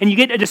point. And you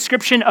get a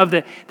description of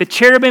the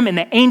cherubim and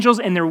the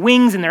angels and their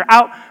wings, and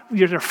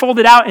they're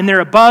folded out and they're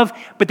above.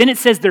 But then it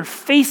says their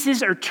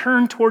faces are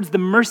turned towards the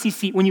mercy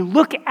seat. When you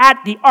look at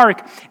the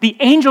ark, the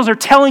angels are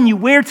telling you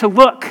where to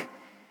look.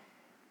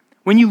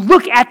 When you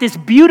look at this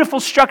beautiful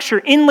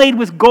structure inlaid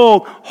with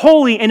gold,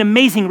 holy and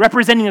amazing,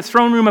 representing the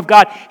throne room of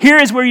God, here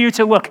is where you're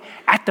to look,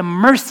 at the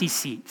mercy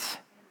seat.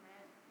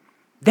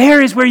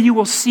 There is where you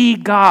will see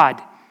God.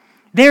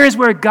 There is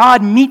where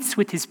God meets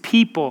with his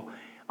people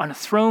on a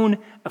throne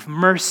of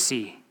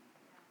mercy.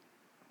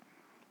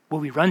 Will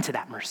we run to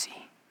that mercy?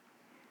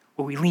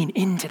 Will we lean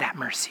into that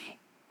mercy?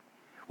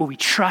 Will we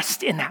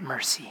trust in that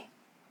mercy?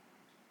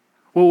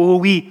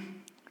 Will we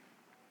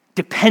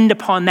depend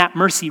upon that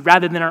mercy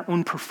rather than our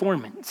own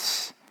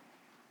performance?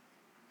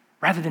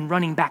 Rather than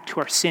running back to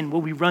our sin,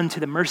 will we run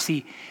to the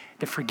mercy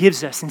that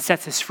forgives us and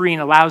sets us free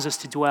and allows us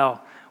to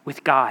dwell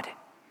with God?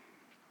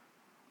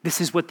 This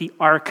is what the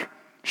ark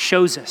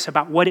shows us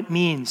about what it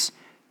means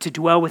to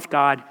dwell with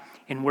God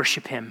and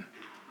worship him.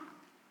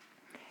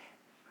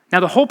 Now,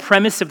 the whole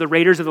premise of the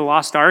Raiders of the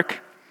Lost Ark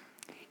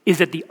is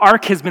that the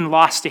ark has been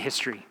lost to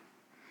history.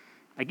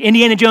 Like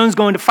Indiana Jones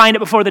going to find it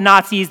before the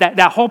Nazis, that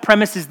whole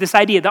premise is this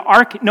idea. The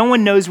ark, no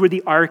one knows where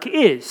the ark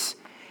is.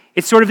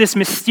 It's sort of this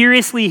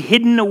mysteriously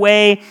hidden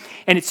away,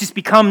 and it's just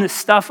become the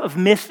stuff of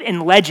myth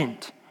and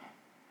legend.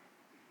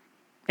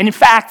 And in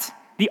fact,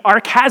 the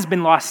ark has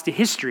been lost to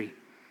history.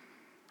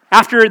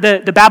 After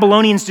the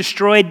Babylonians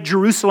destroyed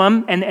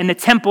Jerusalem and the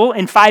temple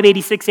in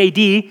 586 AD,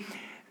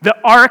 the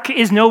ark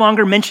is no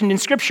longer mentioned in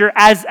Scripture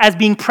as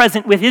being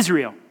present with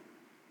Israel.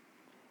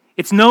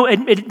 It's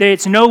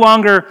no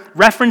longer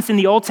referenced in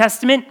the Old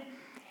Testament,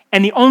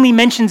 and the only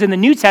mentions in the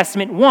New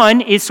Testament,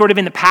 one is sort of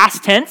in the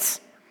past tense,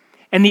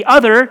 and the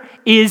other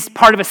is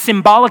part of a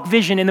symbolic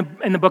vision in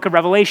the book of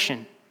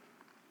Revelation.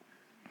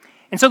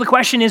 And so the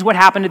question is, what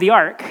happened to the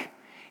ark?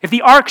 If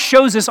the ark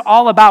shows us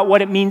all about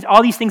what it means,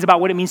 all these things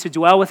about what it means to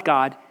dwell with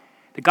God,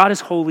 that God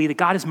is holy, that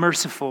God is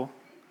merciful,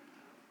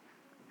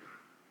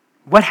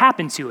 what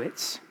happened to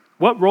it?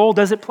 What role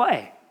does it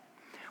play?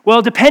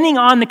 Well, depending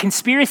on the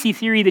conspiracy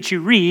theory that you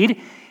read,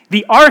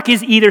 the ark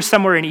is either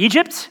somewhere in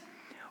Egypt,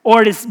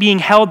 or it is being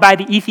held by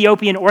the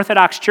Ethiopian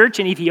Orthodox Church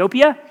in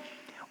Ethiopia,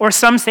 or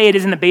some say it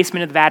is in the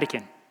basement of the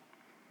Vatican.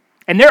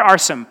 And there are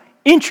some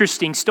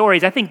interesting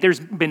stories. I think there's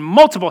been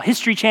multiple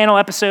History Channel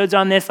episodes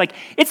on this. Like,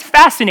 it's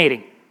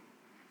fascinating.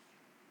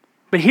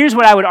 But here's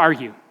what I would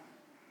argue.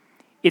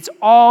 It's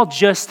all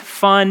just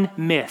fun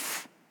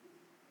myth.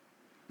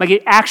 Like,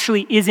 it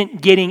actually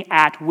isn't getting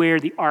at where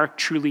the ark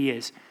truly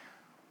is.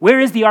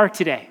 Where is the ark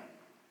today?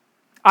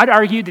 I'd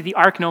argue that the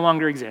ark no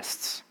longer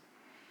exists.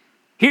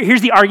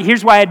 Here's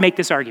why I'd make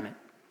this argument.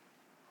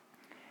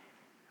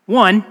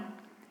 One,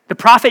 the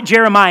prophet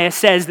Jeremiah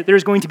says that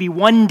there's going to be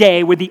one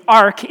day where the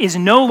ark is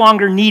no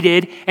longer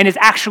needed and is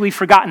actually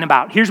forgotten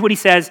about. Here's what he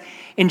says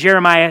in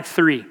Jeremiah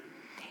 3.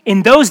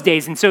 In those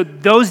days, and so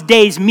those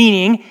days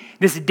meaning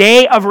this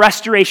day of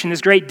restoration,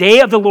 this great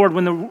day of the Lord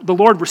when the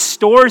Lord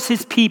restores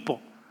his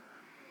people.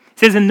 It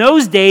says, in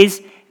those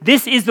days,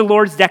 this is the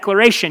Lord's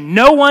declaration.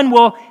 No one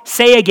will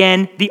say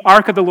again, the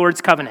ark of the Lord's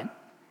covenant.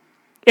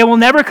 It will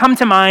never come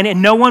to mind, and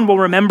no one will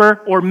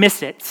remember or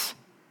miss it.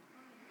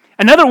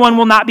 Another one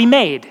will not be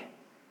made.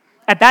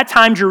 At that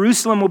time,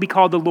 Jerusalem will be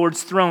called the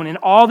Lord's throne, and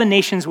all the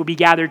nations will be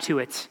gathered to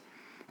it.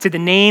 To the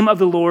name of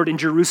the Lord in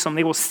Jerusalem.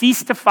 They will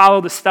cease to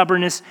follow the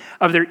stubbornness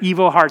of their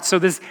evil hearts. So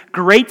this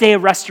great day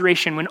of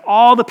restoration when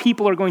all the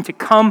people are going to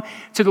come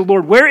to the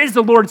Lord. Where is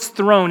the Lord's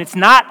throne? It's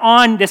not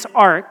on this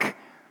ark.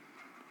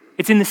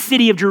 It's in the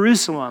city of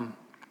Jerusalem.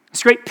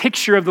 This great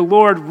picture of the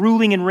Lord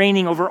ruling and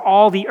reigning over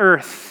all the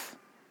earth.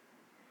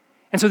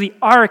 And so the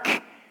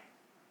ark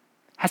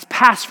has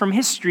passed from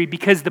history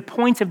because the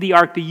point of the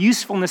ark, the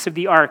usefulness of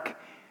the ark,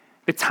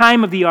 the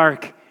time of the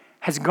ark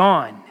has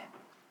gone.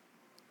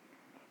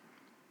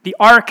 The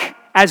ark,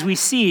 as we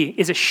see,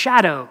 is a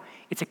shadow.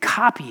 It's a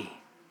copy.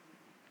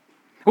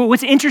 Well,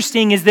 what's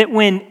interesting is that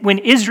when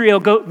Israel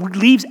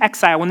leaves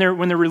exile, when they're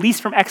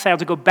released from exile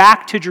to go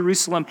back to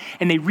Jerusalem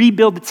and they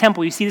rebuild the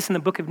temple, you see this in the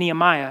book of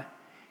Nehemiah,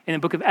 in the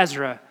book of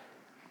Ezra.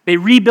 They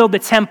rebuild the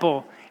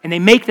temple and they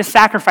make the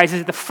sacrifices.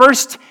 When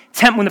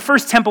the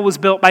first temple was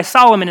built by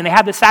Solomon and they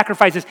have the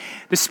sacrifices,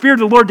 the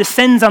Spirit of the Lord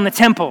descends on the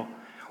temple.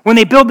 When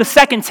they build the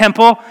second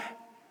temple,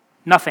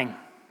 nothing.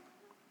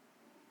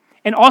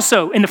 And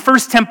also, in the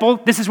first temple,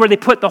 this is where they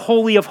put the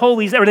Holy of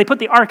Holies, or they put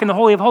the ark in the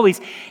Holy of Holies.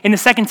 In the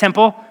second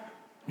temple,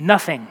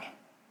 nothing.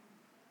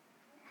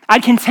 I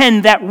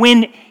contend that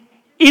when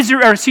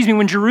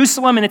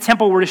Jerusalem and the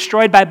temple were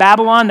destroyed by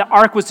Babylon, the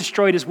ark was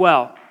destroyed as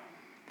well.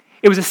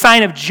 It was a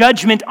sign of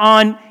judgment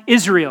on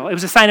Israel. It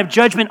was a sign of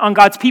judgment on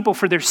God's people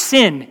for their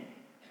sin.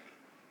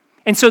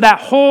 And so that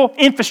whole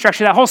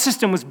infrastructure, that whole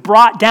system was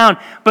brought down.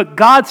 But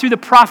God, through the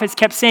prophets,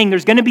 kept saying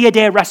there's going to be a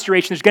day of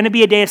restoration. There's going to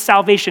be a day of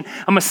salvation.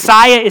 A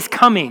Messiah is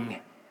coming.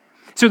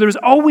 So there was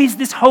always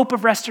this hope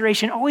of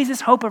restoration, always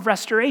this hope of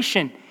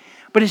restoration.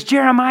 But as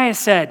Jeremiah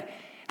said,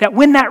 that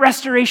when that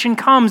restoration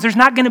comes, there's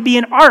not going to be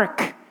an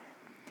ark.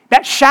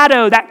 that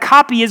shadow, that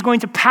copy is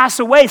going to pass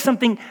away.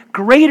 Something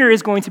greater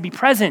is going to be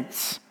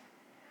present.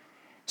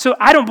 So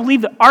I don't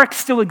believe the ark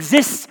still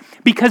exists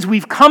because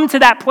we've come to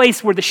that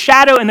place where the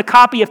shadow and the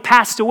copy have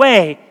passed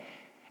away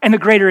and the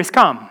greater has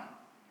come.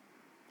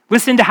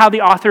 Listen to how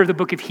the author of the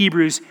book of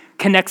Hebrews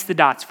connects the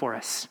dots for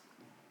us.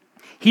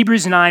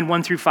 Hebrews 9,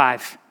 1 through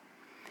 5.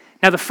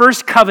 Now the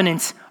first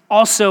covenant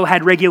also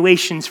had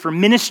regulations for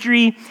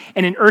ministry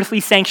and an earthly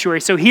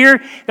sanctuary. So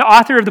here, the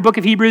author of the book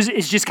of Hebrews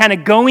is just kind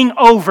of going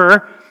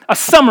over a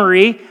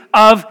summary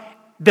of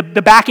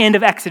the back end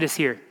of Exodus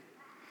here.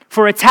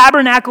 For a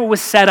tabernacle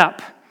was set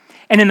up,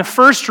 and in the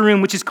first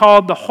room, which is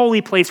called the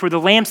holy place, where the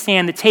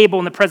lampstand, the table,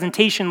 and the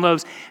presentation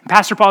loaves, and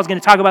Pastor Paul is going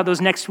to talk about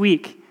those next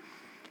week.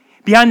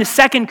 Behind the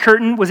second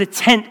curtain was a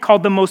tent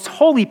called the most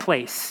holy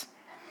place.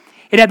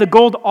 It had the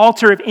gold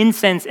altar of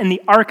incense and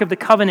the Ark of the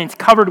Covenant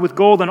covered with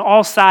gold on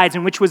all sides,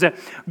 in which was a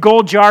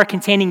gold jar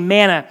containing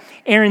manna,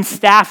 Aaron's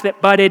staff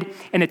that budded,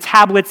 and the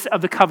tablets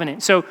of the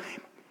covenant. So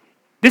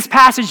this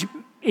passage,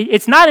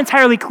 it's not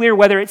entirely clear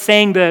whether it's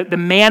saying the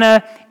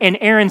manna and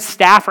Aaron's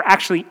staff are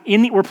actually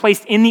were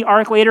placed in the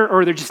ark later,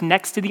 or they're just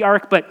next to the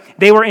ark, but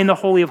they were in the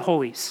Holy of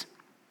Holies.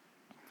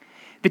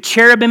 The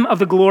cherubim of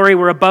the glory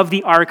were above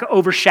the ark,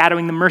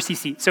 overshadowing the mercy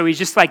seat. So he's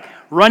just like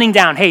running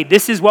down, hey,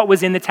 this is what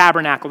was in the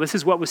tabernacle. This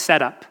is what was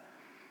set up.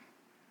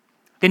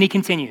 Then he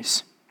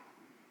continues.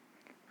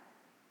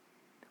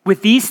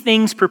 With these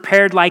things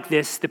prepared like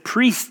this, the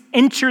priests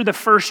enter the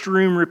first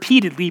room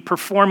repeatedly,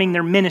 performing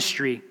their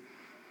ministry.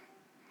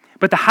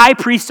 But the high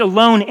priest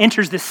alone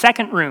enters the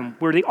second room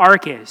where the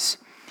ark is,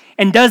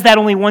 and does that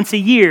only once a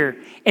year,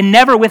 and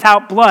never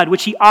without blood,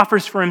 which he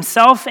offers for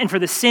himself and for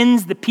the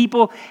sins the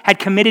people had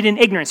committed in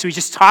ignorance. So he's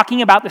just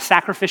talking about the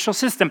sacrificial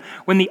system.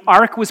 When the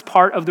ark was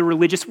part of the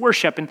religious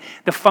worship and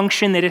the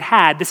function that it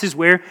had, this is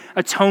where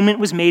atonement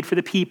was made for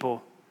the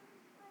people.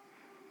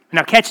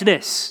 Now catch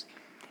this.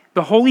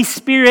 The Holy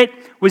Spirit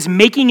was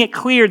making it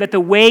clear that the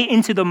way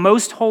into the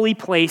most holy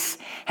place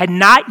had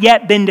not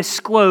yet been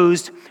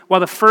disclosed while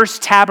the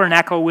first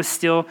tabernacle was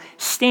still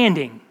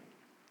standing.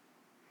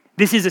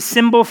 This is a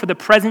symbol for the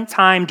present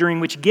time during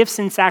which gifts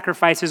and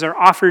sacrifices are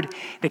offered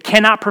that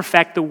cannot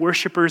perfect the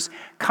worshiper's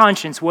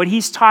conscience. What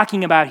he's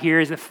talking about here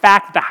is the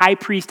fact that the high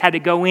priest had to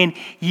go in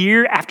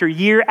year after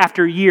year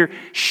after year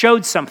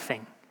showed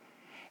something.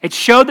 It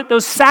showed that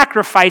those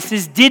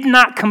sacrifices did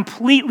not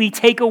completely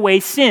take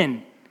away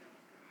sin.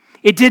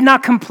 It did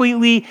not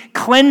completely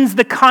cleanse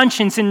the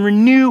conscience and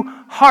renew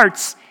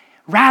hearts.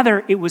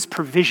 Rather, it was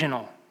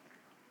provisional.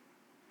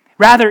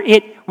 Rather,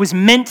 it was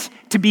meant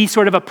to be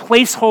sort of a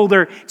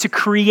placeholder to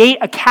create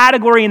a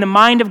category in the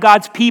mind of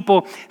God's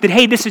people that,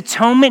 hey, this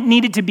atonement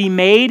needed to be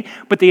made,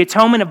 but the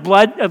atonement of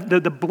blood,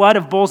 the blood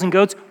of bulls and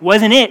goats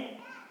wasn't it.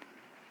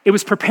 It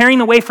was preparing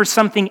the way for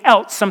something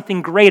else,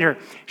 something greater.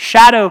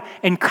 Shadow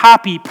and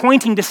copy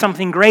pointing to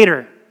something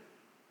greater.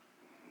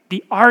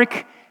 The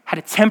ark had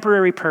a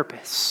temporary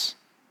purpose.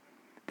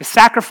 The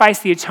sacrifice,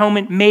 the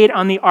atonement made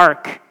on the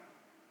ark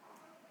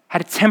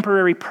had a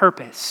temporary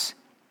purpose.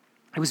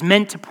 It was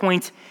meant to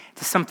point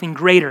to something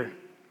greater.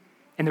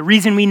 And the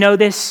reason we know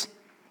this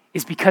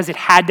is because it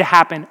had to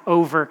happen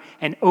over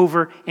and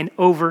over and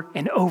over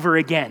and over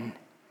again.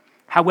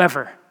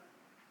 However,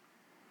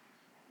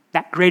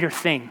 that greater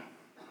thing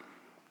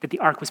that the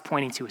ark was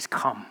pointing to has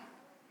come.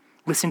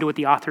 Listen to what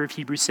the author of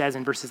Hebrews says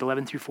in verses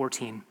 11 through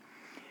 14.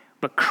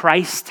 But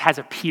Christ has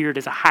appeared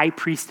as a high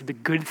priest of the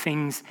good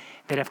things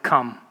that have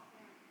come.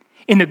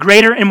 In the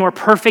greater and more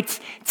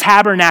perfect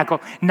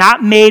tabernacle,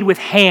 not made with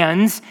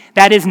hands,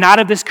 that is not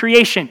of this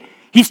creation.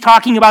 He's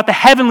talking about the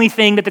heavenly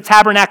thing that the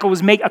tabernacle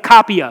was made a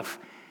copy of.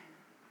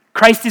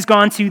 Christ has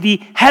gone to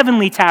the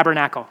heavenly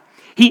tabernacle.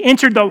 He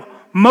entered the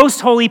most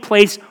holy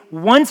place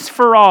once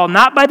for all,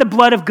 not by the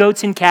blood of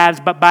goats and calves,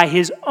 but by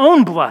his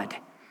own blood,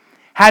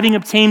 having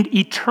obtained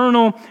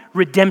eternal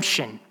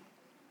redemption.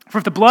 For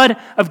if the blood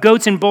of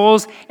goats and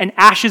bulls and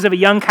ashes of a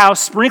young cow,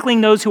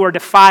 sprinkling those who are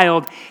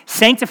defiled,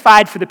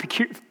 sanctified for the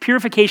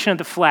purification of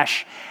the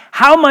flesh,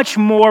 how much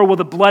more will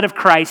the blood of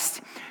Christ,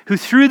 who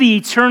through the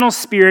eternal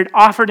Spirit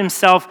offered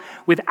himself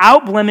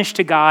without blemish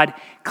to God,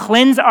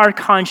 cleanse our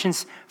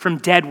conscience from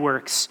dead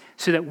works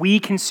so that we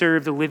can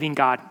serve the living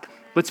God?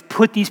 Let's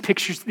put these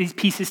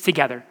pieces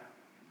together.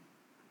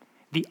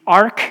 The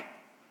ark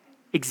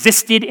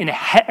existed in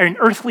an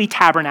earthly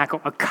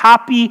tabernacle, a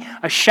copy,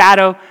 a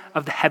shadow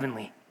of the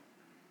heavenly.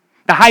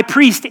 The high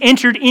priest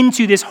entered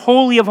into this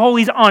holy of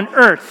holies on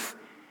earth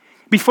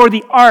before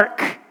the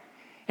ark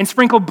and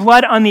sprinkled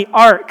blood on the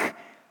ark,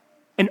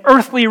 an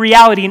earthly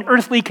reality, an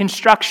earthly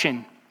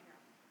construction.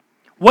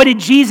 What did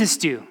Jesus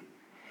do?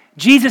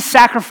 Jesus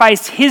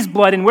sacrificed his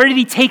blood, and where did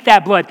he take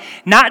that blood?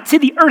 Not to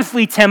the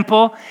earthly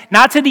temple,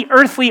 not to the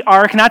earthly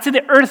ark, not to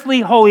the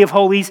earthly holy of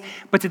holies,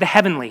 but to the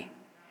heavenly.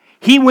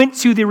 He went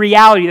to the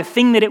reality, the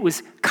thing that it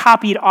was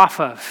copied off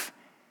of,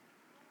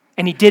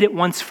 and he did it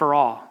once for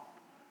all.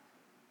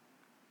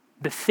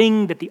 The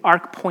thing that the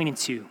ark pointed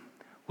to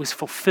was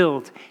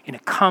fulfilled and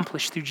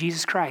accomplished through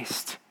Jesus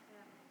Christ.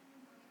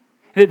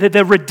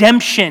 The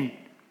redemption,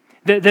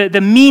 the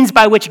means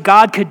by which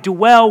God could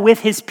dwell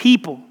with his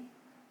people.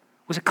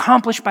 was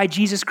accomplished by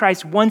Jesus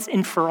Christ once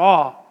and for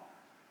all.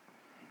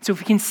 So if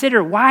we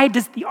consider, why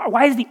does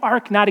the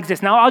ark not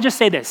exist? Now, I'll just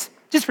say this,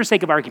 just for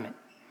sake of argument.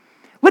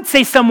 Let's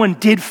say someone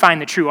did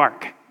find the true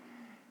ark.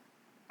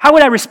 How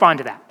would I respond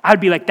to that? I would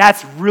be like,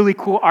 that's a really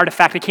cool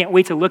artifact. I can't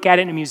wait to look at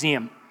it in a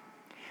museum.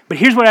 But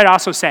here's what I'd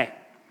also say.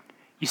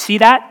 You see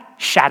that?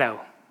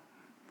 Shadow.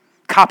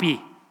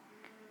 Copy.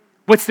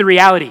 What's the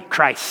reality?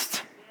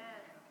 Christ.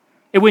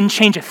 It wouldn't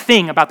change a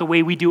thing about the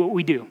way we do what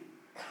we do.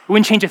 It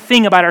wouldn't change a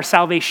thing about our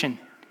salvation.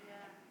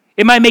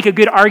 It might make a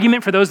good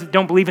argument for those that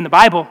don't believe in the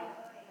Bible,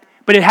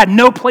 but it had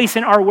no place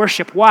in our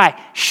worship.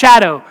 Why?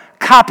 Shadow.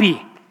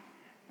 Copy.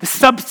 The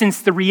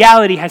substance, the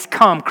reality has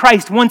come.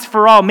 Christ once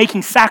for all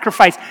making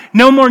sacrifice.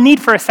 No more need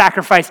for a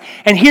sacrifice.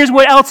 And here's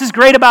what else is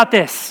great about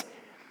this.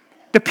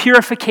 The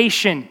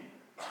purification.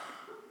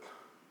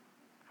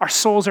 Our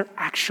souls are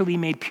actually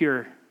made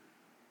pure.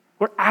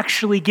 We're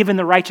actually given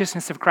the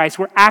righteousness of Christ.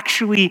 We're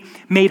actually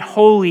made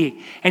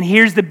holy. And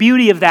here's the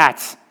beauty of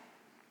that.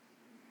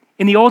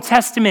 In the Old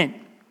Testament,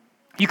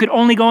 you could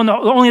only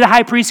the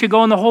high priest could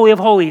go in the Holy of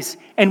Holies.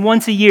 And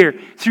once a year,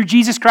 through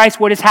Jesus Christ,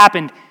 what has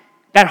happened?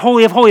 That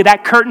Holy of Holies,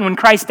 that curtain when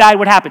Christ died,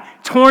 what happened?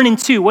 Torn in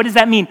two. What does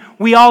that mean?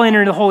 We all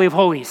enter the Holy of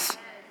Holies.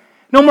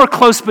 No more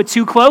close but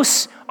too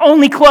close.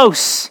 Only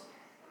close.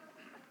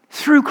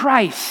 Through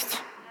Christ.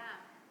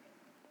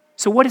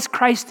 So what does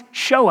Christ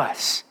show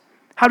us?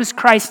 How does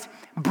Christ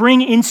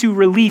bring into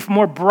relief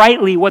more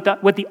brightly what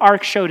the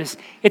ark showed us?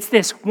 It's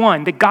this.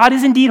 One, that God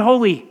is indeed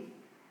holy.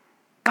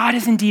 God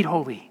is indeed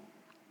holy.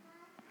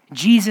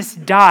 Jesus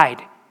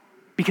died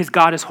because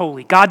God is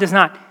holy. God does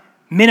not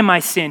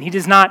minimize sin. He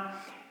does not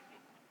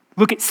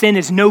look at sin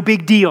as no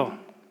big deal.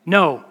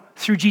 No,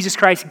 through Jesus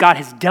Christ, God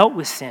has dealt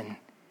with sin.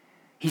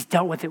 He's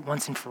dealt with it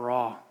once and for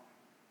all.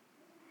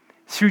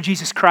 Through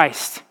Jesus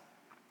Christ,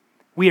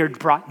 we are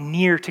brought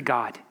near to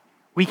God.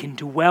 We can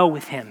dwell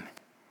with him.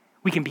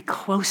 We can be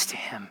close to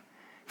him,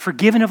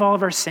 forgiven of all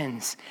of our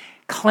sins,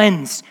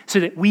 cleansed so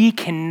that we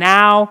can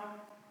now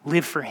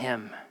live for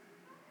him.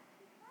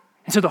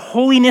 And so the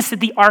holiness that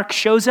the ark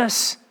shows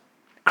us,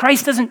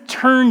 Christ doesn't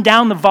turn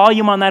down the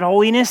volume on that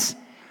holiness.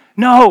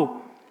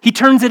 No, he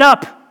turns it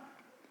up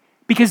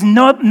because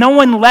no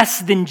one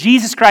less than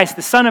Jesus Christ,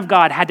 the Son of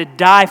God, had to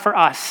die for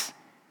us.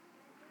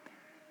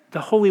 The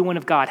Holy One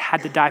of God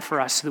had to die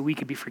for us so that we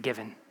could be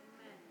forgiven.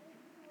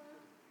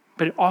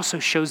 But it also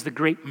shows the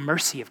great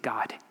mercy of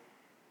God.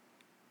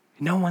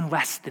 No one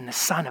less than the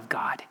Son of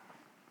God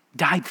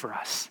died for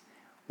us.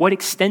 What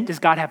extent does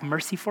God have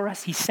mercy for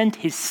us? He sent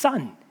his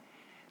Son.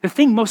 The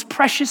thing most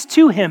precious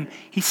to him,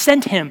 he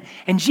sent him.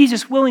 And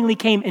Jesus willingly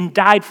came and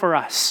died for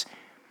us.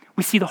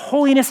 We see the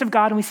holiness of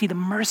God and we see the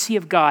mercy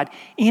of God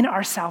in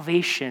our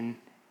salvation.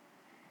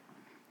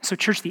 So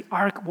church, the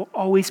ark will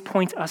always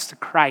point us to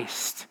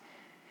Christ.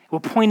 It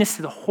will point us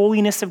to the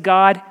holiness of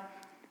God.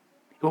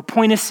 It will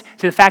point us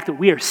to the fact that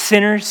we are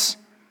sinners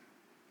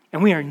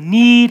and we are in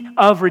need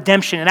of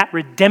redemption, and that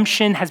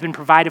redemption has been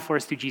provided for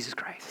us through Jesus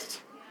Christ.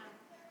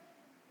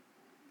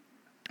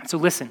 So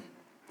listen,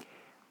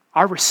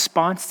 our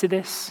response to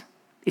this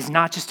is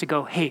not just to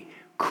go, hey,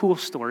 cool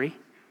story,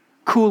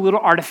 cool little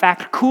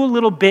artifact, cool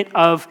little bit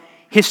of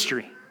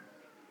history.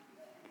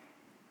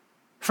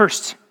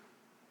 First,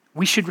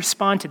 we should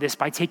respond to this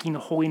by taking the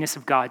holiness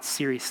of God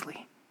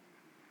seriously.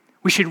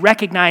 We should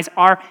recognize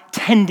our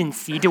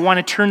tendency to want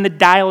to turn the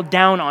dial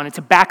down on it,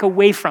 to back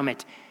away from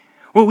it.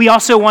 Well, we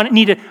also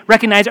need to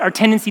recognize our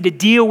tendency to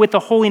deal with the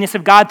holiness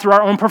of God through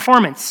our own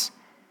performance.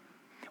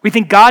 We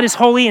think God is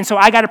holy, and so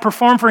I got to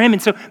perform for him,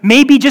 and so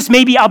maybe, just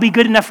maybe, I'll be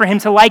good enough for him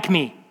to like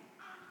me.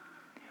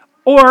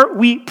 Or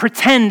we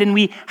pretend and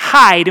we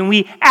hide and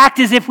we act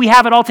as if we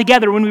have it all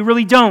together when we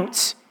really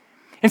don't.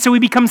 And so we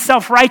become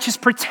self-righteous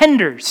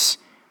pretenders.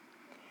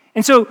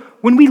 And so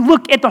when we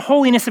look at the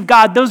holiness of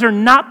God, those are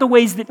not the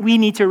ways that we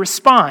need to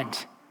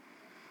respond.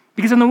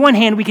 Because on the one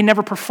hand, we can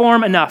never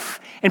perform enough,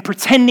 and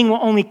pretending will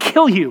only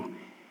kill you.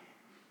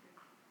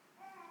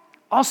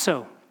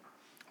 Also,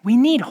 we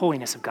need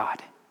holiness of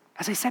God.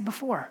 As I said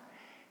before,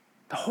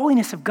 the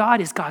holiness of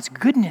God is God's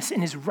goodness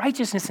and his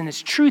righteousness and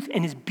his truth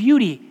and his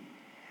beauty.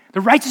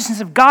 The righteousness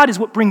of God is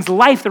what brings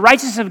life. The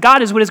righteousness of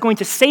God is what is going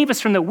to save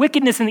us from the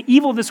wickedness and the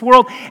evil of this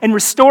world and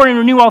restore and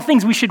renew all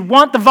things. We should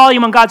want the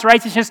volume on God's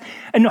righteousness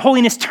and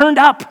holiness turned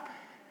up.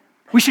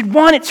 We should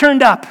want it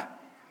turned up.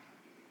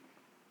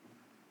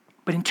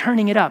 But in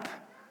turning it up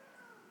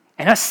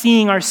and us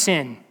seeing our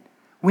sin,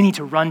 we need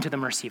to run to the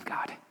mercy of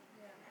God.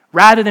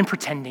 Rather than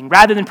pretending,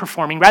 rather than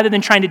performing, rather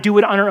than trying to do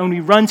it on our own, we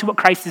run to what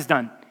Christ has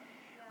done.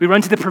 We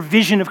run to the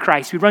provision of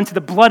Christ. We run to the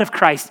blood of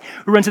Christ.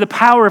 We run to the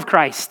power of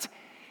Christ.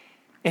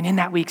 And in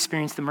that we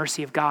experience the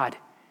mercy of God.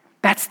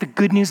 That's the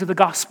good news of the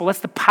gospel. That's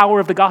the power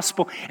of the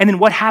gospel. And then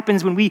what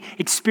happens when we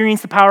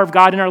experience the power of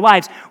God in our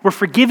lives? We're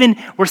forgiven,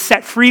 we're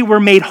set free,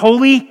 we're made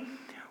holy.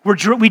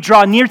 We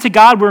draw near to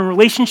God, we're in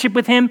relationship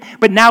with him,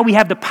 but now we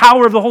have the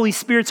power of the Holy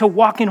Spirit to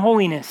walk in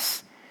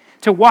holiness,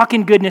 to walk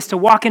in goodness, to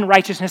walk in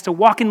righteousness, to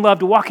walk in love,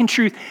 to walk in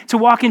truth, to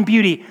walk in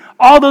beauty.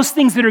 All those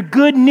things that are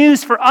good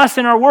news for us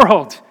in our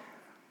world.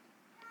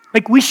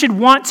 Like we should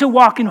want to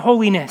walk in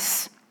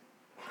holiness.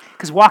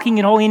 Because walking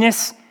in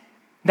holiness,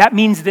 that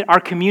means that our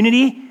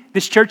community,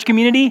 this church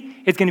community,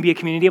 is going to be a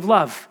community of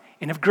love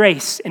and of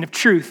grace and of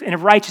truth and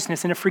of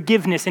righteousness and of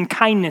forgiveness and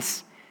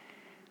kindness.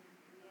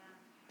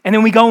 And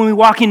then we go and we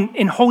walk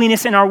in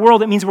holiness in our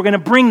world. It means we're going to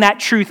bring that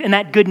truth and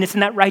that goodness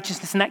and that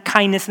righteousness and that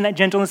kindness and that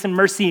gentleness and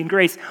mercy and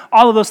grace,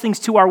 all of those things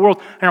to our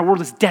world. And our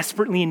world is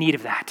desperately in need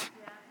of that.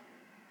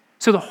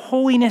 So the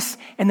holiness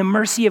and the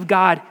mercy of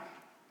God,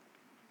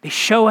 they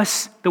show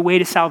us the way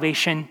to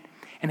salvation,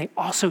 and they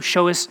also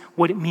show us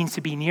what it means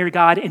to be near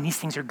God, and these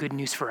things are good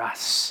news for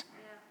us.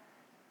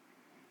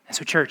 And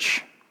so,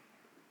 church,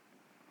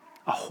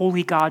 a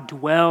holy God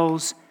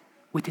dwells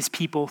with his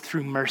people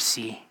through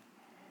mercy.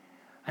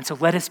 And so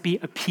let us be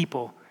a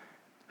people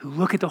who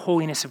look at the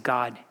holiness of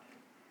God,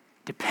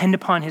 depend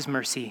upon his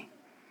mercy,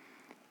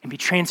 and be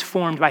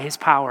transformed by his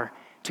power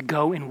to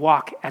go and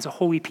walk as a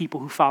holy people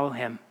who follow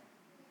him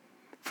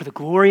for the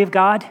glory of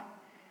God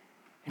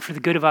and for the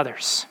good of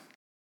others.